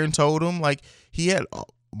 Sharon told him. Like, he had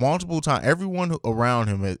multiple times, everyone around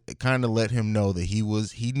him had kind of let him know that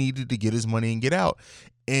he needed to get his money and get out,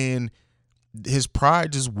 and his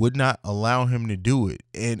pride just would not allow him to do it.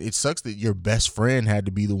 And it sucks that your best friend had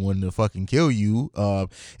to be the one to fucking kill you.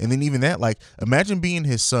 And then even that, like, imagine being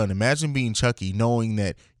his son, imagine being Chucky, knowing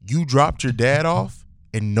that you dropped your dad off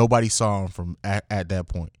and nobody saw him from at that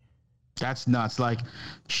point. That's nuts. Like,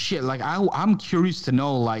 shit. Like, I'm curious to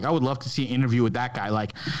know. Like, I would love to see an interview with that guy.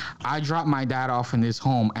 Like, I dropped my dad off in this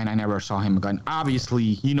home and I never saw him again.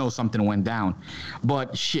 Obviously, something went down,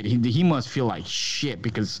 but shit, he must feel like shit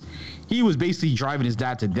because he was basically driving his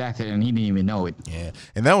dad to death and he didn't even know it. Yeah,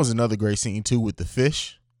 and that was another great scene too with the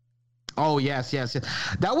fish. Oh yes.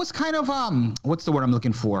 That was kind of what's the word I'm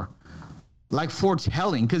looking for? Like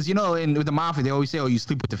foretelling, because with the mafia they always say, "Oh, you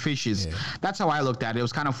sleep with the fishes." Yeah. That's how I looked at it. It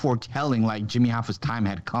was kind of foretelling, like Jimmy Hoffa's time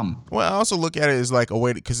had come. Well, I also look at it as like a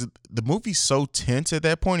way because the movie's so tense at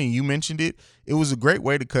that point, and you mentioned it. It was a great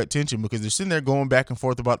way to cut tension because they're sitting there going back and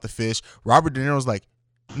forth about the fish. Robert De Niro's like,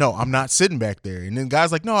 "No, I'm not sitting back there," and then the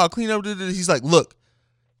guy's like, "No, I'll clean up." He's like, "Look,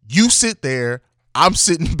 you sit there. I'm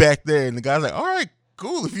sitting back there," and the guy's like, "All right,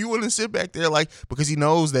 cool. If you want to sit back there," like because he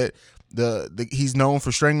knows that. He's known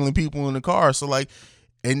for strangling people in the car, so like,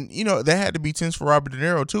 and that had to be tense for Robert De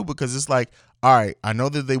Niro too because it's like, all right, I know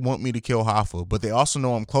that they want me to kill Hoffa, but they also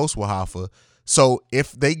know I'm close with Hoffa, so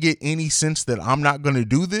if they get any sense that I'm not going to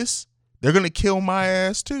do this, they're going to kill my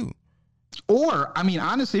ass too. Or, I mean,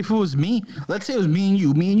 honestly, if it was me, let's say it was me and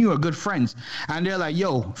you are good friends, and they're like,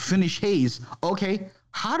 yo, finish Hayes, okay.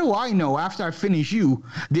 How do I know after I finish you,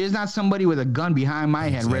 there's not somebody with a gun behind my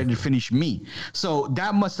head ready to finish me? So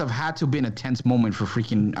that must have had to have been a tense moment for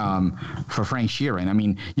freaking for Frank Sheeran. I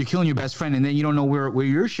mean, you're killing your best friend, and then you don't know where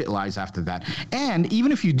your shit lies after that. And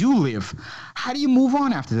even if you do live, how do you move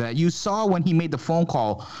on after that? You saw when he made the phone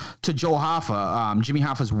call to Joe Hoffa, Jimmy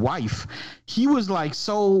Hoffa's wife. He was like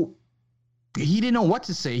so. He didn't know what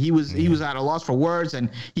to say. He was at a loss for words, and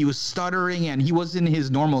he was stuttering, and he wasn't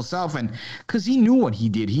his normal self. And because he knew what he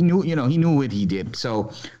did, he knew what he did.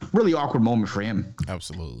 So, really awkward moment for him.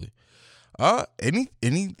 Absolutely.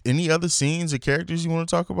 Any other scenes or characters you want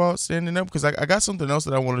to talk about standing up? Because I got something else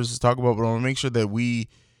that I wanted to talk about, but I want to make sure that we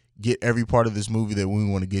get every part of this movie that we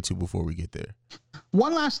want to get to before we get there.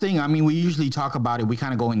 One last thing. I mean, we usually talk about it. We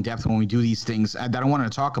kind of go in depth when we do these things that I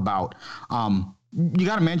wanted to talk about. You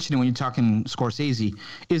got to mention it when you're talking Scorsese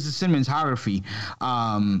is the cinematography.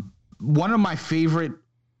 One of my favorite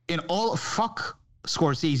fuck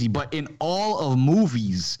Scorsese, but in all of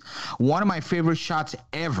movies, one of my favorite shots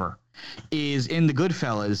ever is in The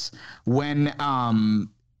Goodfellas when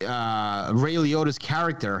Ray Liotta's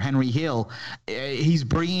character Henry Hill, he's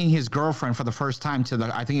bringing his girlfriend for the first time to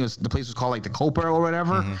the place was called like the Copa or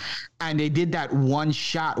whatever, and they did that one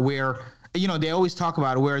shot where. They always talk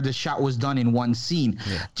about where the shot was done in one scene.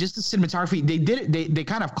 Yeah. Just the cinematography, they did it. They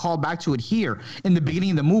kind of called back to it here in the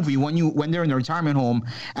beginning of the movie when they're in the retirement home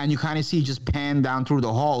and you kind of see just pan down through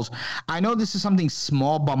the halls. I know this is something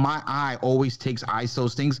small, but my eye always takes eyes to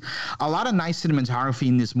those things. A lot of nice cinematography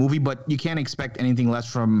in this movie, but you can't expect anything less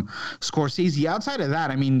from Scorsese. Outside of that,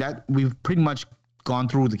 I mean, that we've pretty much gone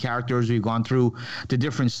through the characters, we've gone through the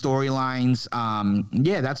different storylines.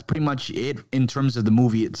 That's pretty much it in terms of the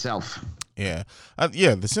movie itself. Yeah, the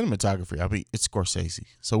cinematography. I mean, it's Scorsese,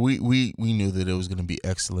 so we knew that it was going to be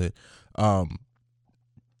excellent. I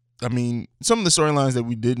mean, some of the storylines that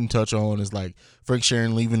we didn't touch on is like Frank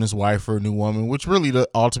Sheeran leaving his wife for a new woman, which really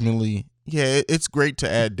ultimately, it's great to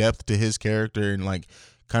add depth to his character and like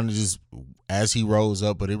kind of just as he rose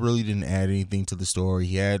up, but it really didn't add anything to the story.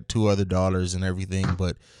 He had 2 other daughters and everything,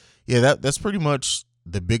 but that's pretty much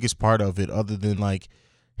the biggest part of it, other than like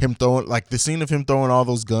him throwing, like the scene of him throwing all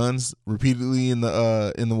those guns repeatedly in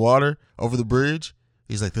the water over the bridge.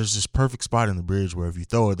 He's like, there's this perfect spot in the bridge where if you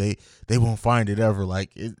throw it, they won't find it ever.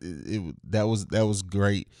 Like that was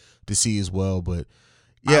great to see as well. But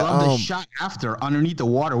I love the shot after underneath the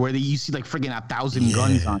water where you see like friggin' 1,000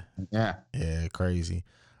 guns on. Yeah, crazy.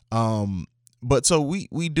 But so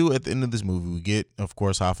we do at the end of this movie, we get, of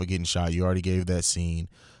course, Hoffa getting shot. You already gave that scene.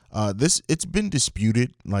 It's been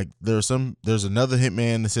disputed. Like there's another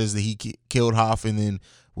hitman that says that he killed Hoffa and then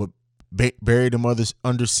buried him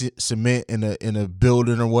under cement in a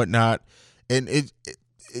building or whatnot. And it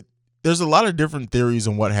there's a lot of different theories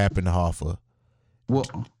on what happened to Hoffa. Well,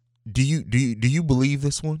 do you believe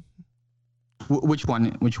this one? Which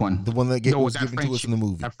one? The one that was given to us in the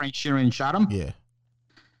movie. That Frank Sheeran shot him? Yeah.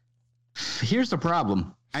 Here's the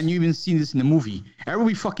problem. And you even seen this in the movie.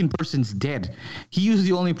 Every fucking person's dead. He was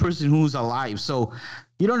the only person who's alive. So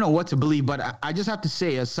you don't know what to believe. But I just have to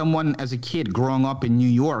say, as a kid growing up in New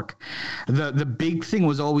York, the big thing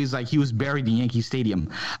was always like he was buried in Yankee Stadium.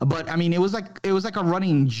 But I mean, it was like a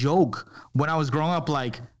running joke when I was growing up.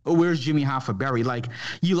 Like, oh, where's Jimmy Hoffa buried? Like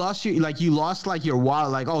you lost your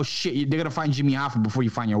wallet. Like, oh shit, they're gonna find Jimmy Hoffa before you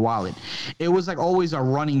find your wallet. It was like always a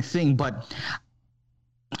running thing. But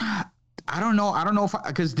I don't know if,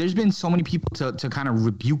 because there's been so many people to kind of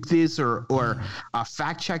rebuke this or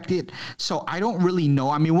fact check it. So I don't really know.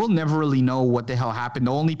 I mean, we'll never really know what the hell happened.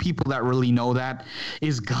 The only people that really know that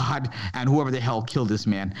is God and whoever the hell killed this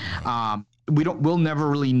man. We'll never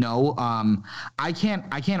really know. I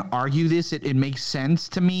can't argue this. It makes sense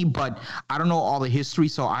to me, but I don't know all the history,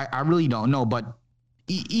 so I really don't know. But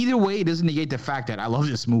either way, it doesn't negate the fact that I love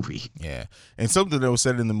this movie. Yeah. And something that was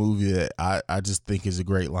said in the movie that I just think is a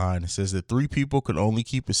great line. It says that 3 people could only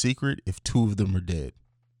keep a secret if 2 of them are dead.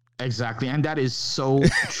 Exactly. And that is so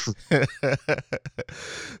true.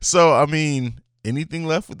 So, I mean, anything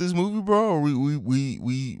left with this movie, bro? Or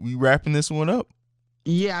we wrapping this one up?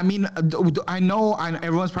 Yeah, I mean, I know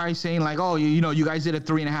everyone's probably saying like, oh, you guys did a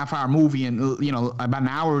 3.5 hour movie in, about an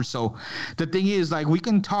hour or so. The thing is, like, we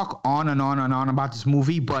can talk on and on and on about this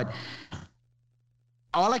movie, but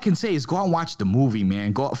all I can say is go out and watch the movie,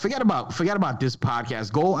 man. Forget about this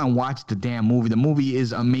podcast. Go and watch the damn movie. The movie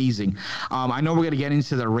is amazing. I know we're gonna get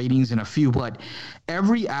into the ratings in a few, but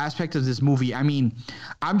every aspect of this movie, I mean,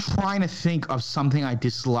 I'm trying to think of something I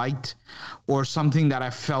disliked or something that I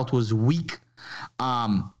felt was weak.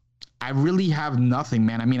 I really have nothing,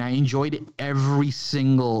 man. I mean, I enjoyed every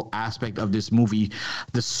single aspect of this movie.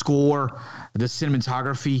 The score, the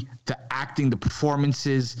cinematography, the acting, the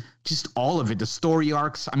performances, just all of it. The story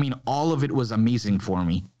arcs. I mean, all of it was amazing for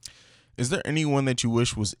me. Is there anyone that you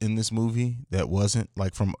wish was in this movie that wasn't,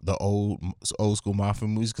 like, from the old school mafia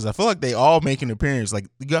movies? Because I feel like they all make an appearance. Like,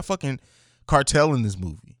 you got fucking Cartel in this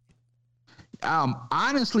movie.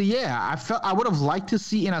 Honestly, yeah, I would have liked to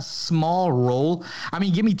see in a small role. I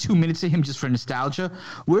mean, give me 2 minutes of him just for nostalgia.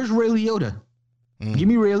 Where's Ray Liotta? Give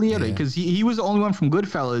me Ray Liotta, because he was the only one from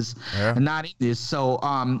Goodfellas and not in this. So,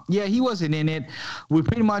 yeah, he wasn't in it. We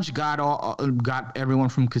pretty much got everyone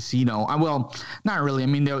from Casino. Well, not really. I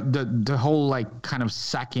mean, the whole, like, kind of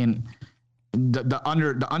second. The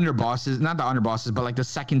underbosses, not the underbosses, but like the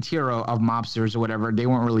second tier of mobsters or whatever. They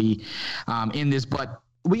weren't really in this, but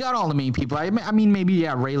we got all the main people. I mean, maybe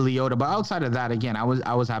Ray Liotta, but outside of that, again, I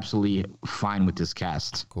was absolutely fine with this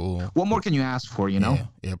cast. Cool. What more can you ask for? You know?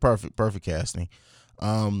 Yeah, perfect casting.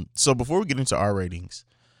 So before we get into our ratings,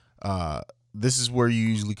 this is where you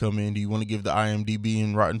usually come in. Do you want to give the IMDb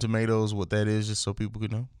and Rotten Tomatoes what that is, just so people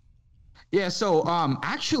could know? Yeah, so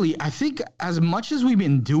actually, I think as much as we've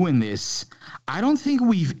been doing this, I don't think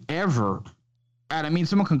we've ever, and I mean,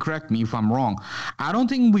 someone can correct me if I'm wrong, I don't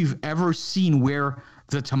think we've ever seen where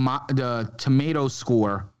the tomato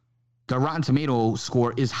score, the Rotten Tomato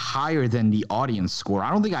score is higher than the audience score.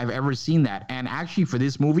 I don't think I've ever seen that. And actually, for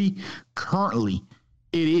this movie, currently,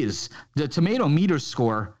 it is. The tomato meter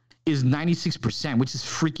score is 96%, which is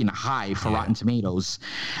freaking high for Rotten Tomatoes.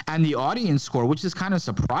 And the audience score, which is kind of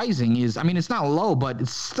surprising, is, I mean, it's not low, but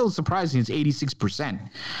it's still surprising. It's 86%,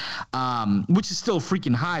 which is still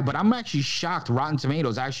freaking high. But I'm actually shocked Rotten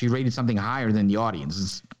Tomatoes actually rated something higher than the audience.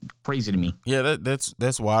 It's crazy to me. Yeah,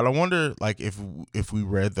 that's wild. I wonder, like, if we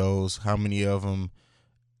read those, how many of them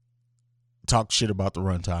talk shit about the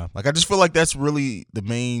runtime. Like, I just feel like that's really the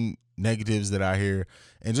main negatives that I hear.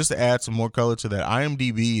 And just to add some more color to that,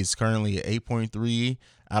 IMDb is currently at 8.3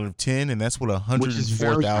 out of 10, and that's with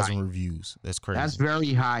 104,000 reviews. That's crazy. That's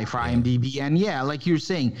very high for IMDb. And yeah, like you're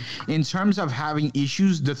saying, in terms of having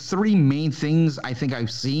issues, the 3 main things I think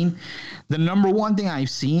I've seen, the number 1 thing I've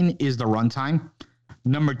seen is the runtime.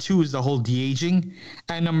 Number 2 is the whole de-aging.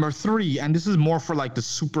 And number 3, and this is more for like the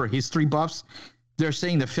super history buffs, they're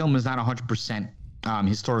saying the film is not 100%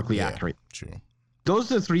 historically accurate. True.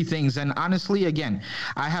 Those are the 3 things. And honestly, again,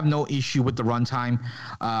 I have no issue with the runtime.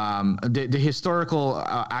 The historical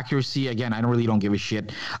accuracy, again, I don't give a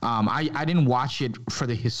shit. I didn't watch it for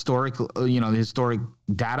the historical, the historic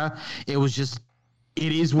data. It was just,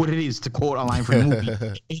 it is what it is, to quote a line from the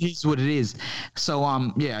movie. It is what it is. So,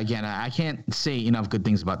 yeah, again, I can't say enough good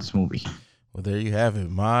things about this movie. Well, there you have it.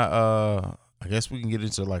 I guess we can get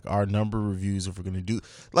into like our number reviews if we're going to do,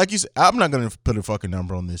 like you said, I'm not going to put a fucking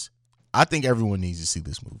number on this. I think everyone needs to see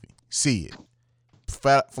this movie. See it.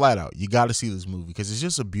 Flat out. You got to see this movie because it's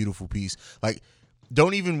just a beautiful piece. Like,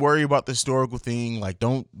 don't even worry about the historical thing. Like,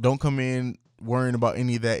 don't come in worrying about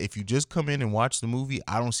any of that. If you just come in and watch the movie,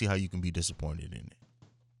 I don't see how you can be disappointed in it.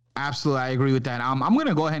 Absolutely. I agree with that. I'm going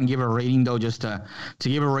to go ahead and give a rating, though, just to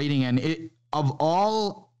give a rating. And of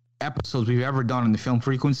all episodes we've ever done on the Film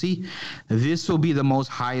Frequency, this will be the most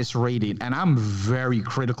highest rated. And I'm very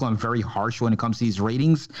critical and very harsh when it comes to these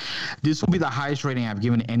ratings. This will be the highest rating I've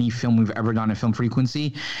given any film we've ever done in Film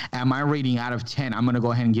Frequency. And my rating out of 10, I'm going to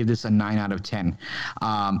go ahead and give this a 9 out of 10.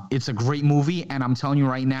 It's a great movie. And I'm telling you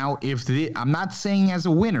right now, I'm not saying as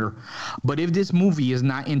a winner, but if this movie is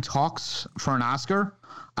not in talks for an Oscar,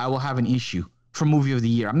 I will have an issue for Movie of the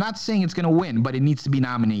Year. I'm not saying it's going to win, but it needs to be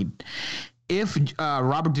nominated. If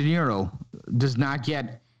Robert De Niro does not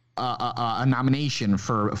get a nomination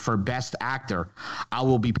for Best Actor, I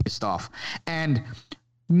will be pissed off. And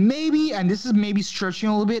this is maybe stretching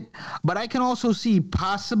a little bit, but I can also see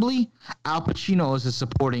possibly Al Pacino as a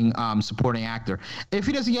supporting actor. If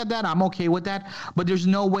he doesn't get that, I'm okay with that. But there's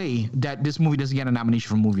no way that this movie doesn't get a nomination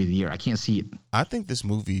for Movie of the Year. I can't see it. I think this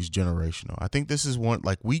movie is generational. I think this is one,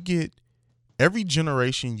 like, we get every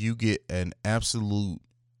generation, you get an absolute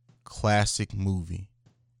classic movie,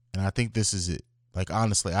 and I think this is it. Like,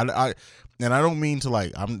 honestly, I don't mean to,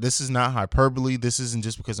 like, this is not hyperbole. This isn't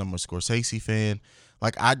just because I'm a Scorsese fan.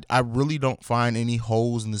 Like, I really don't find any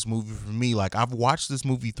holes in this movie for me. Like, I've watched this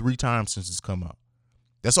movie 3 times since it's come out.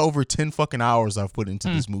 That's over 10 fucking hours I've put into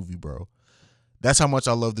this movie, bro. That's how much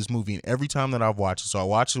I love this movie. And every time that I've watched it, so I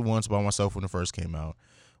watched it once by myself when it first came out,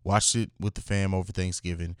 watched it with the fam over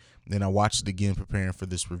Thanksgiving, then I watched it again preparing for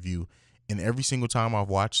this review. And every single time I've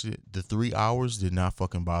watched it, the 3 hours did not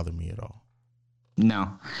fucking bother me at all.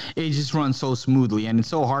 No, it just runs so smoothly, and it's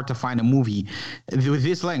so hard to find a movie with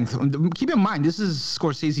this length. Keep in mind, this is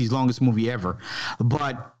Scorsese's longest movie ever,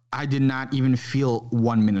 but I did not even feel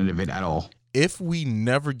 1 minute of it at all. If we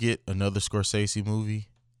never get another Scorsese movie,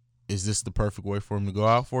 is this the perfect way for him to go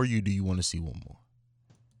out for you? Do you want to see one more?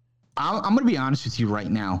 I'm going to be honest with you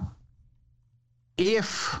right now.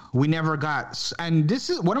 If we never got, and this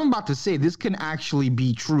is what I'm about to say, this can actually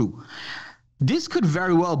be true. This could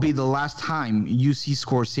very well be the last time you see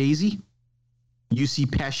Scorsese, you see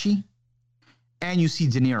Pesci, and you see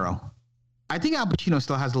De Niro. I think Al Pacino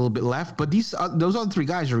still has a little bit left, but those other 3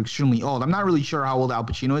 guys are extremely old. I'm not really sure how old Al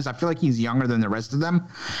Pacino is. I feel like he's younger than the rest of them.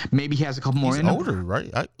 Maybe he has a couple more in him. He's older,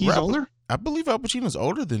 right? He's older? I believe Al Pacino's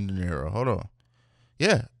older than De Niro. Hold on.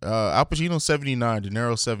 Yeah, Al Pacino's 79, De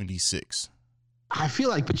Niro's 76. I feel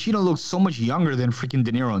like Pacino looks so much younger than freaking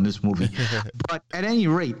De Niro in this movie. But at any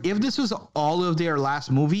rate, if this was all of their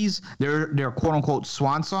last movies, their quote unquote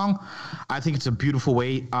swan song, I think it's a beautiful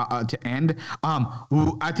way to end.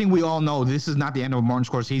 I think we all know this is not the end of Martin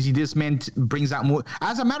Scorsese. This man brings out more.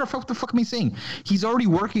 As a matter of fact, what the fuck am I saying? He's already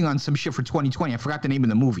working on some shit for 2020. I forgot the name of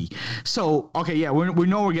the movie. So, okay, yeah, we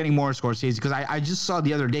know we're getting more Scorsese because I just saw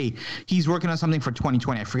the other day he's working on something for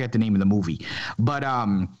 2020. I forget the name of the movie. But,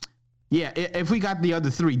 yeah, if we got the other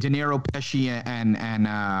 3, De Niro, Pesci, and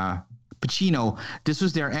Pacino, this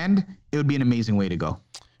was their end, it would be an amazing way to go.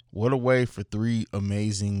 What a way for 3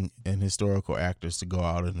 amazing and historical actors to go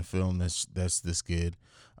out in a film that's this good.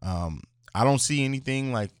 I don't see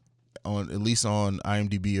anything like at least on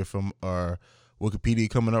IMDb or Wikipedia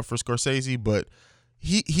coming up for Scorsese, but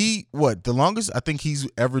he the longest I think he's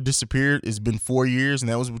ever disappeared has been 4 years, and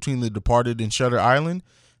that was between The Departed and Shutter Island.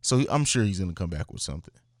 So I'm sure he's gonna come back with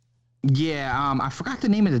something. Yeah, I forgot the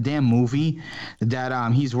name of the damn movie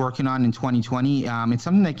that he's working on in 2020. It's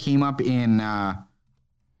something that came up in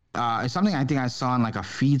it's something I think I saw in like a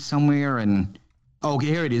feed somewhere, and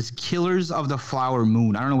here it is, Killers of the Flower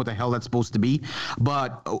Moon. I don't know what the hell that's supposed to be,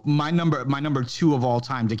 but my number 2 of all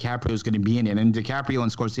time, DiCaprio, is going to be in it. And DiCaprio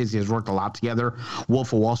and Scorsese has worked a lot together,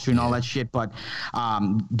 Wolf of Wall Street and all that shit, but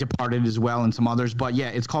Departed as well and some others. But yeah,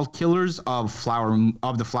 it's called Killers of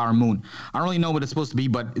the Flower Moon. I don't really know what it's supposed to be,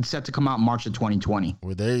 but it's set to come out in March of 2020.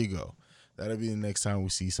 Well, there you go. That'll be the next time we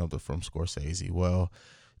see something from Scorsese. Well,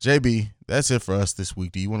 JB, that's it for us this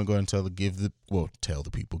week. Do you want to go ahead and give the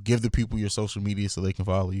people your social media so they can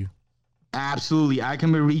follow you? Absolutely. I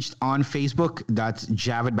can be reached on Facebook. That's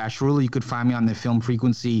Javed Bashrula. You could find me on the Film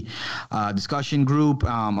Frequency discussion group,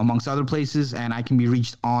 amongst other places. And I can be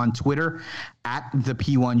reached on Twitter at the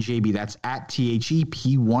P1JB. That's at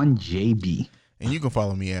THEP1JB. And you can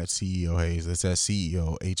follow me at CEO Hayes. That's at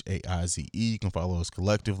CEO HAIZE. You can follow us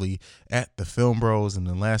collectively at the Film Bros. And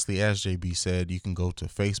then lastly, as JB said, you can go to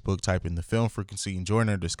Facebook, type in the Film Frequency, and join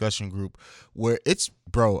our discussion group where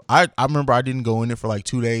I remember I didn't go in it for like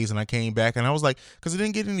 2 days, and I came back and I was like, because I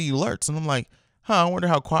didn't get any alerts, and I'm like, I wonder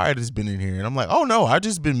how quiet it's been in here. And I'm like, oh no, I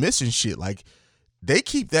just been missing shit. Like, they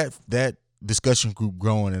keep that discussion group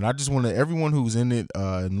growing, and I just want to, everyone who's in it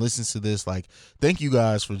and listens to this, like, thank you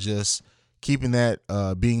guys for just keeping that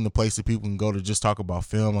being the place that people can go to just talk about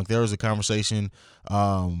film. Like, there was a conversation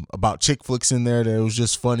about chick flicks in there that was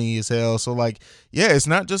just funny as hell. So like, yeah, it's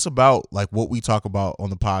not just about like what we talk about on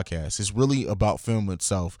the podcast. It's really about film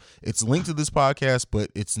itself. It's linked to this podcast, but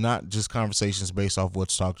it's not just conversations based off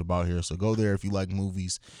what's talked about here. So go there if you like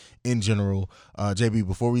movies in general. JB,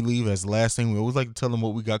 before we leave, as the last thing, we always like to tell them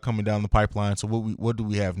what we got coming down the pipeline. So what do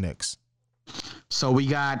we have next? So we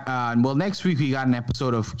got, next week we got an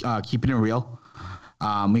episode of Keeping It Real.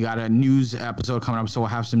 We got a news episode coming up, so we'll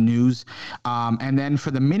have some news. And then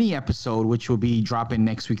for the mini episode, which will be dropping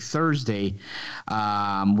next week, Thursday,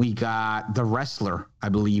 we got The Wrestler, I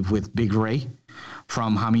believe, with Big Ray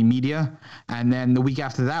from Hami Media. And then the week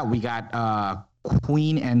after that, we got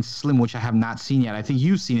Queen and Slim, which I have not seen yet. I think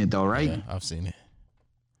you've seen it, though, right? Yeah, I've seen it.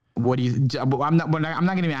 What do you? I'm not going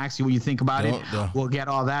to even ask you what you think about it. No. We'll get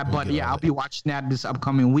all that, but yeah, I'll be watching that this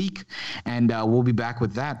upcoming week, and we'll be back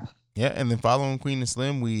with that. Yeah, and then following Queen and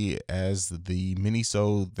Slim, we, as the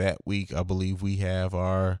mini-so that week, I believe we have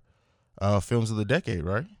our films of the decade,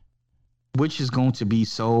 right? Which is going to be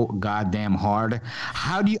so goddamn hard.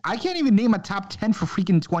 I can't even name a top 10 for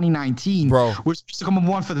freaking 2019. Bro. We're supposed to come up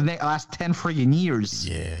with one for the last 10 friggin' years.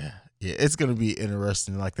 Yeah, it's gonna be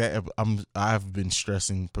interesting. Like that, I've been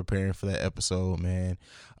preparing for that episode, man.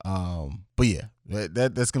 But yeah,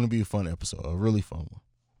 that's gonna be a fun episode, a really fun one.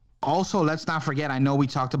 Also, let's not forget, I know we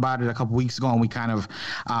talked about it a couple weeks ago and we kind of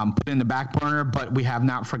put it in the back burner, but we have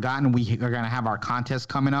not forgotten. We are going to have our contest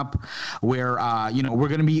coming up where,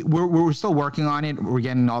 we're still working on it. We're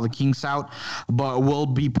getting all the kinks out, but we'll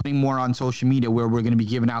be putting more on social media where we're going to be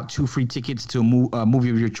giving out 2 free tickets to a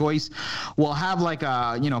movie of your choice. We'll have like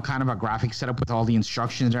kind of a graphic setup with all the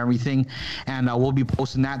instructions and everything. And we'll be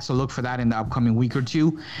posting that. So look for that in the upcoming week or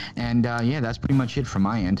two. And that's pretty much it from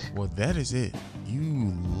my end. Well, that is it.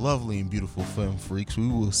 You lovely and beautiful film freaks. We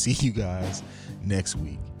will see you guys next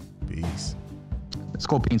week. Peace. Let's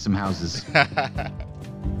go paint some houses.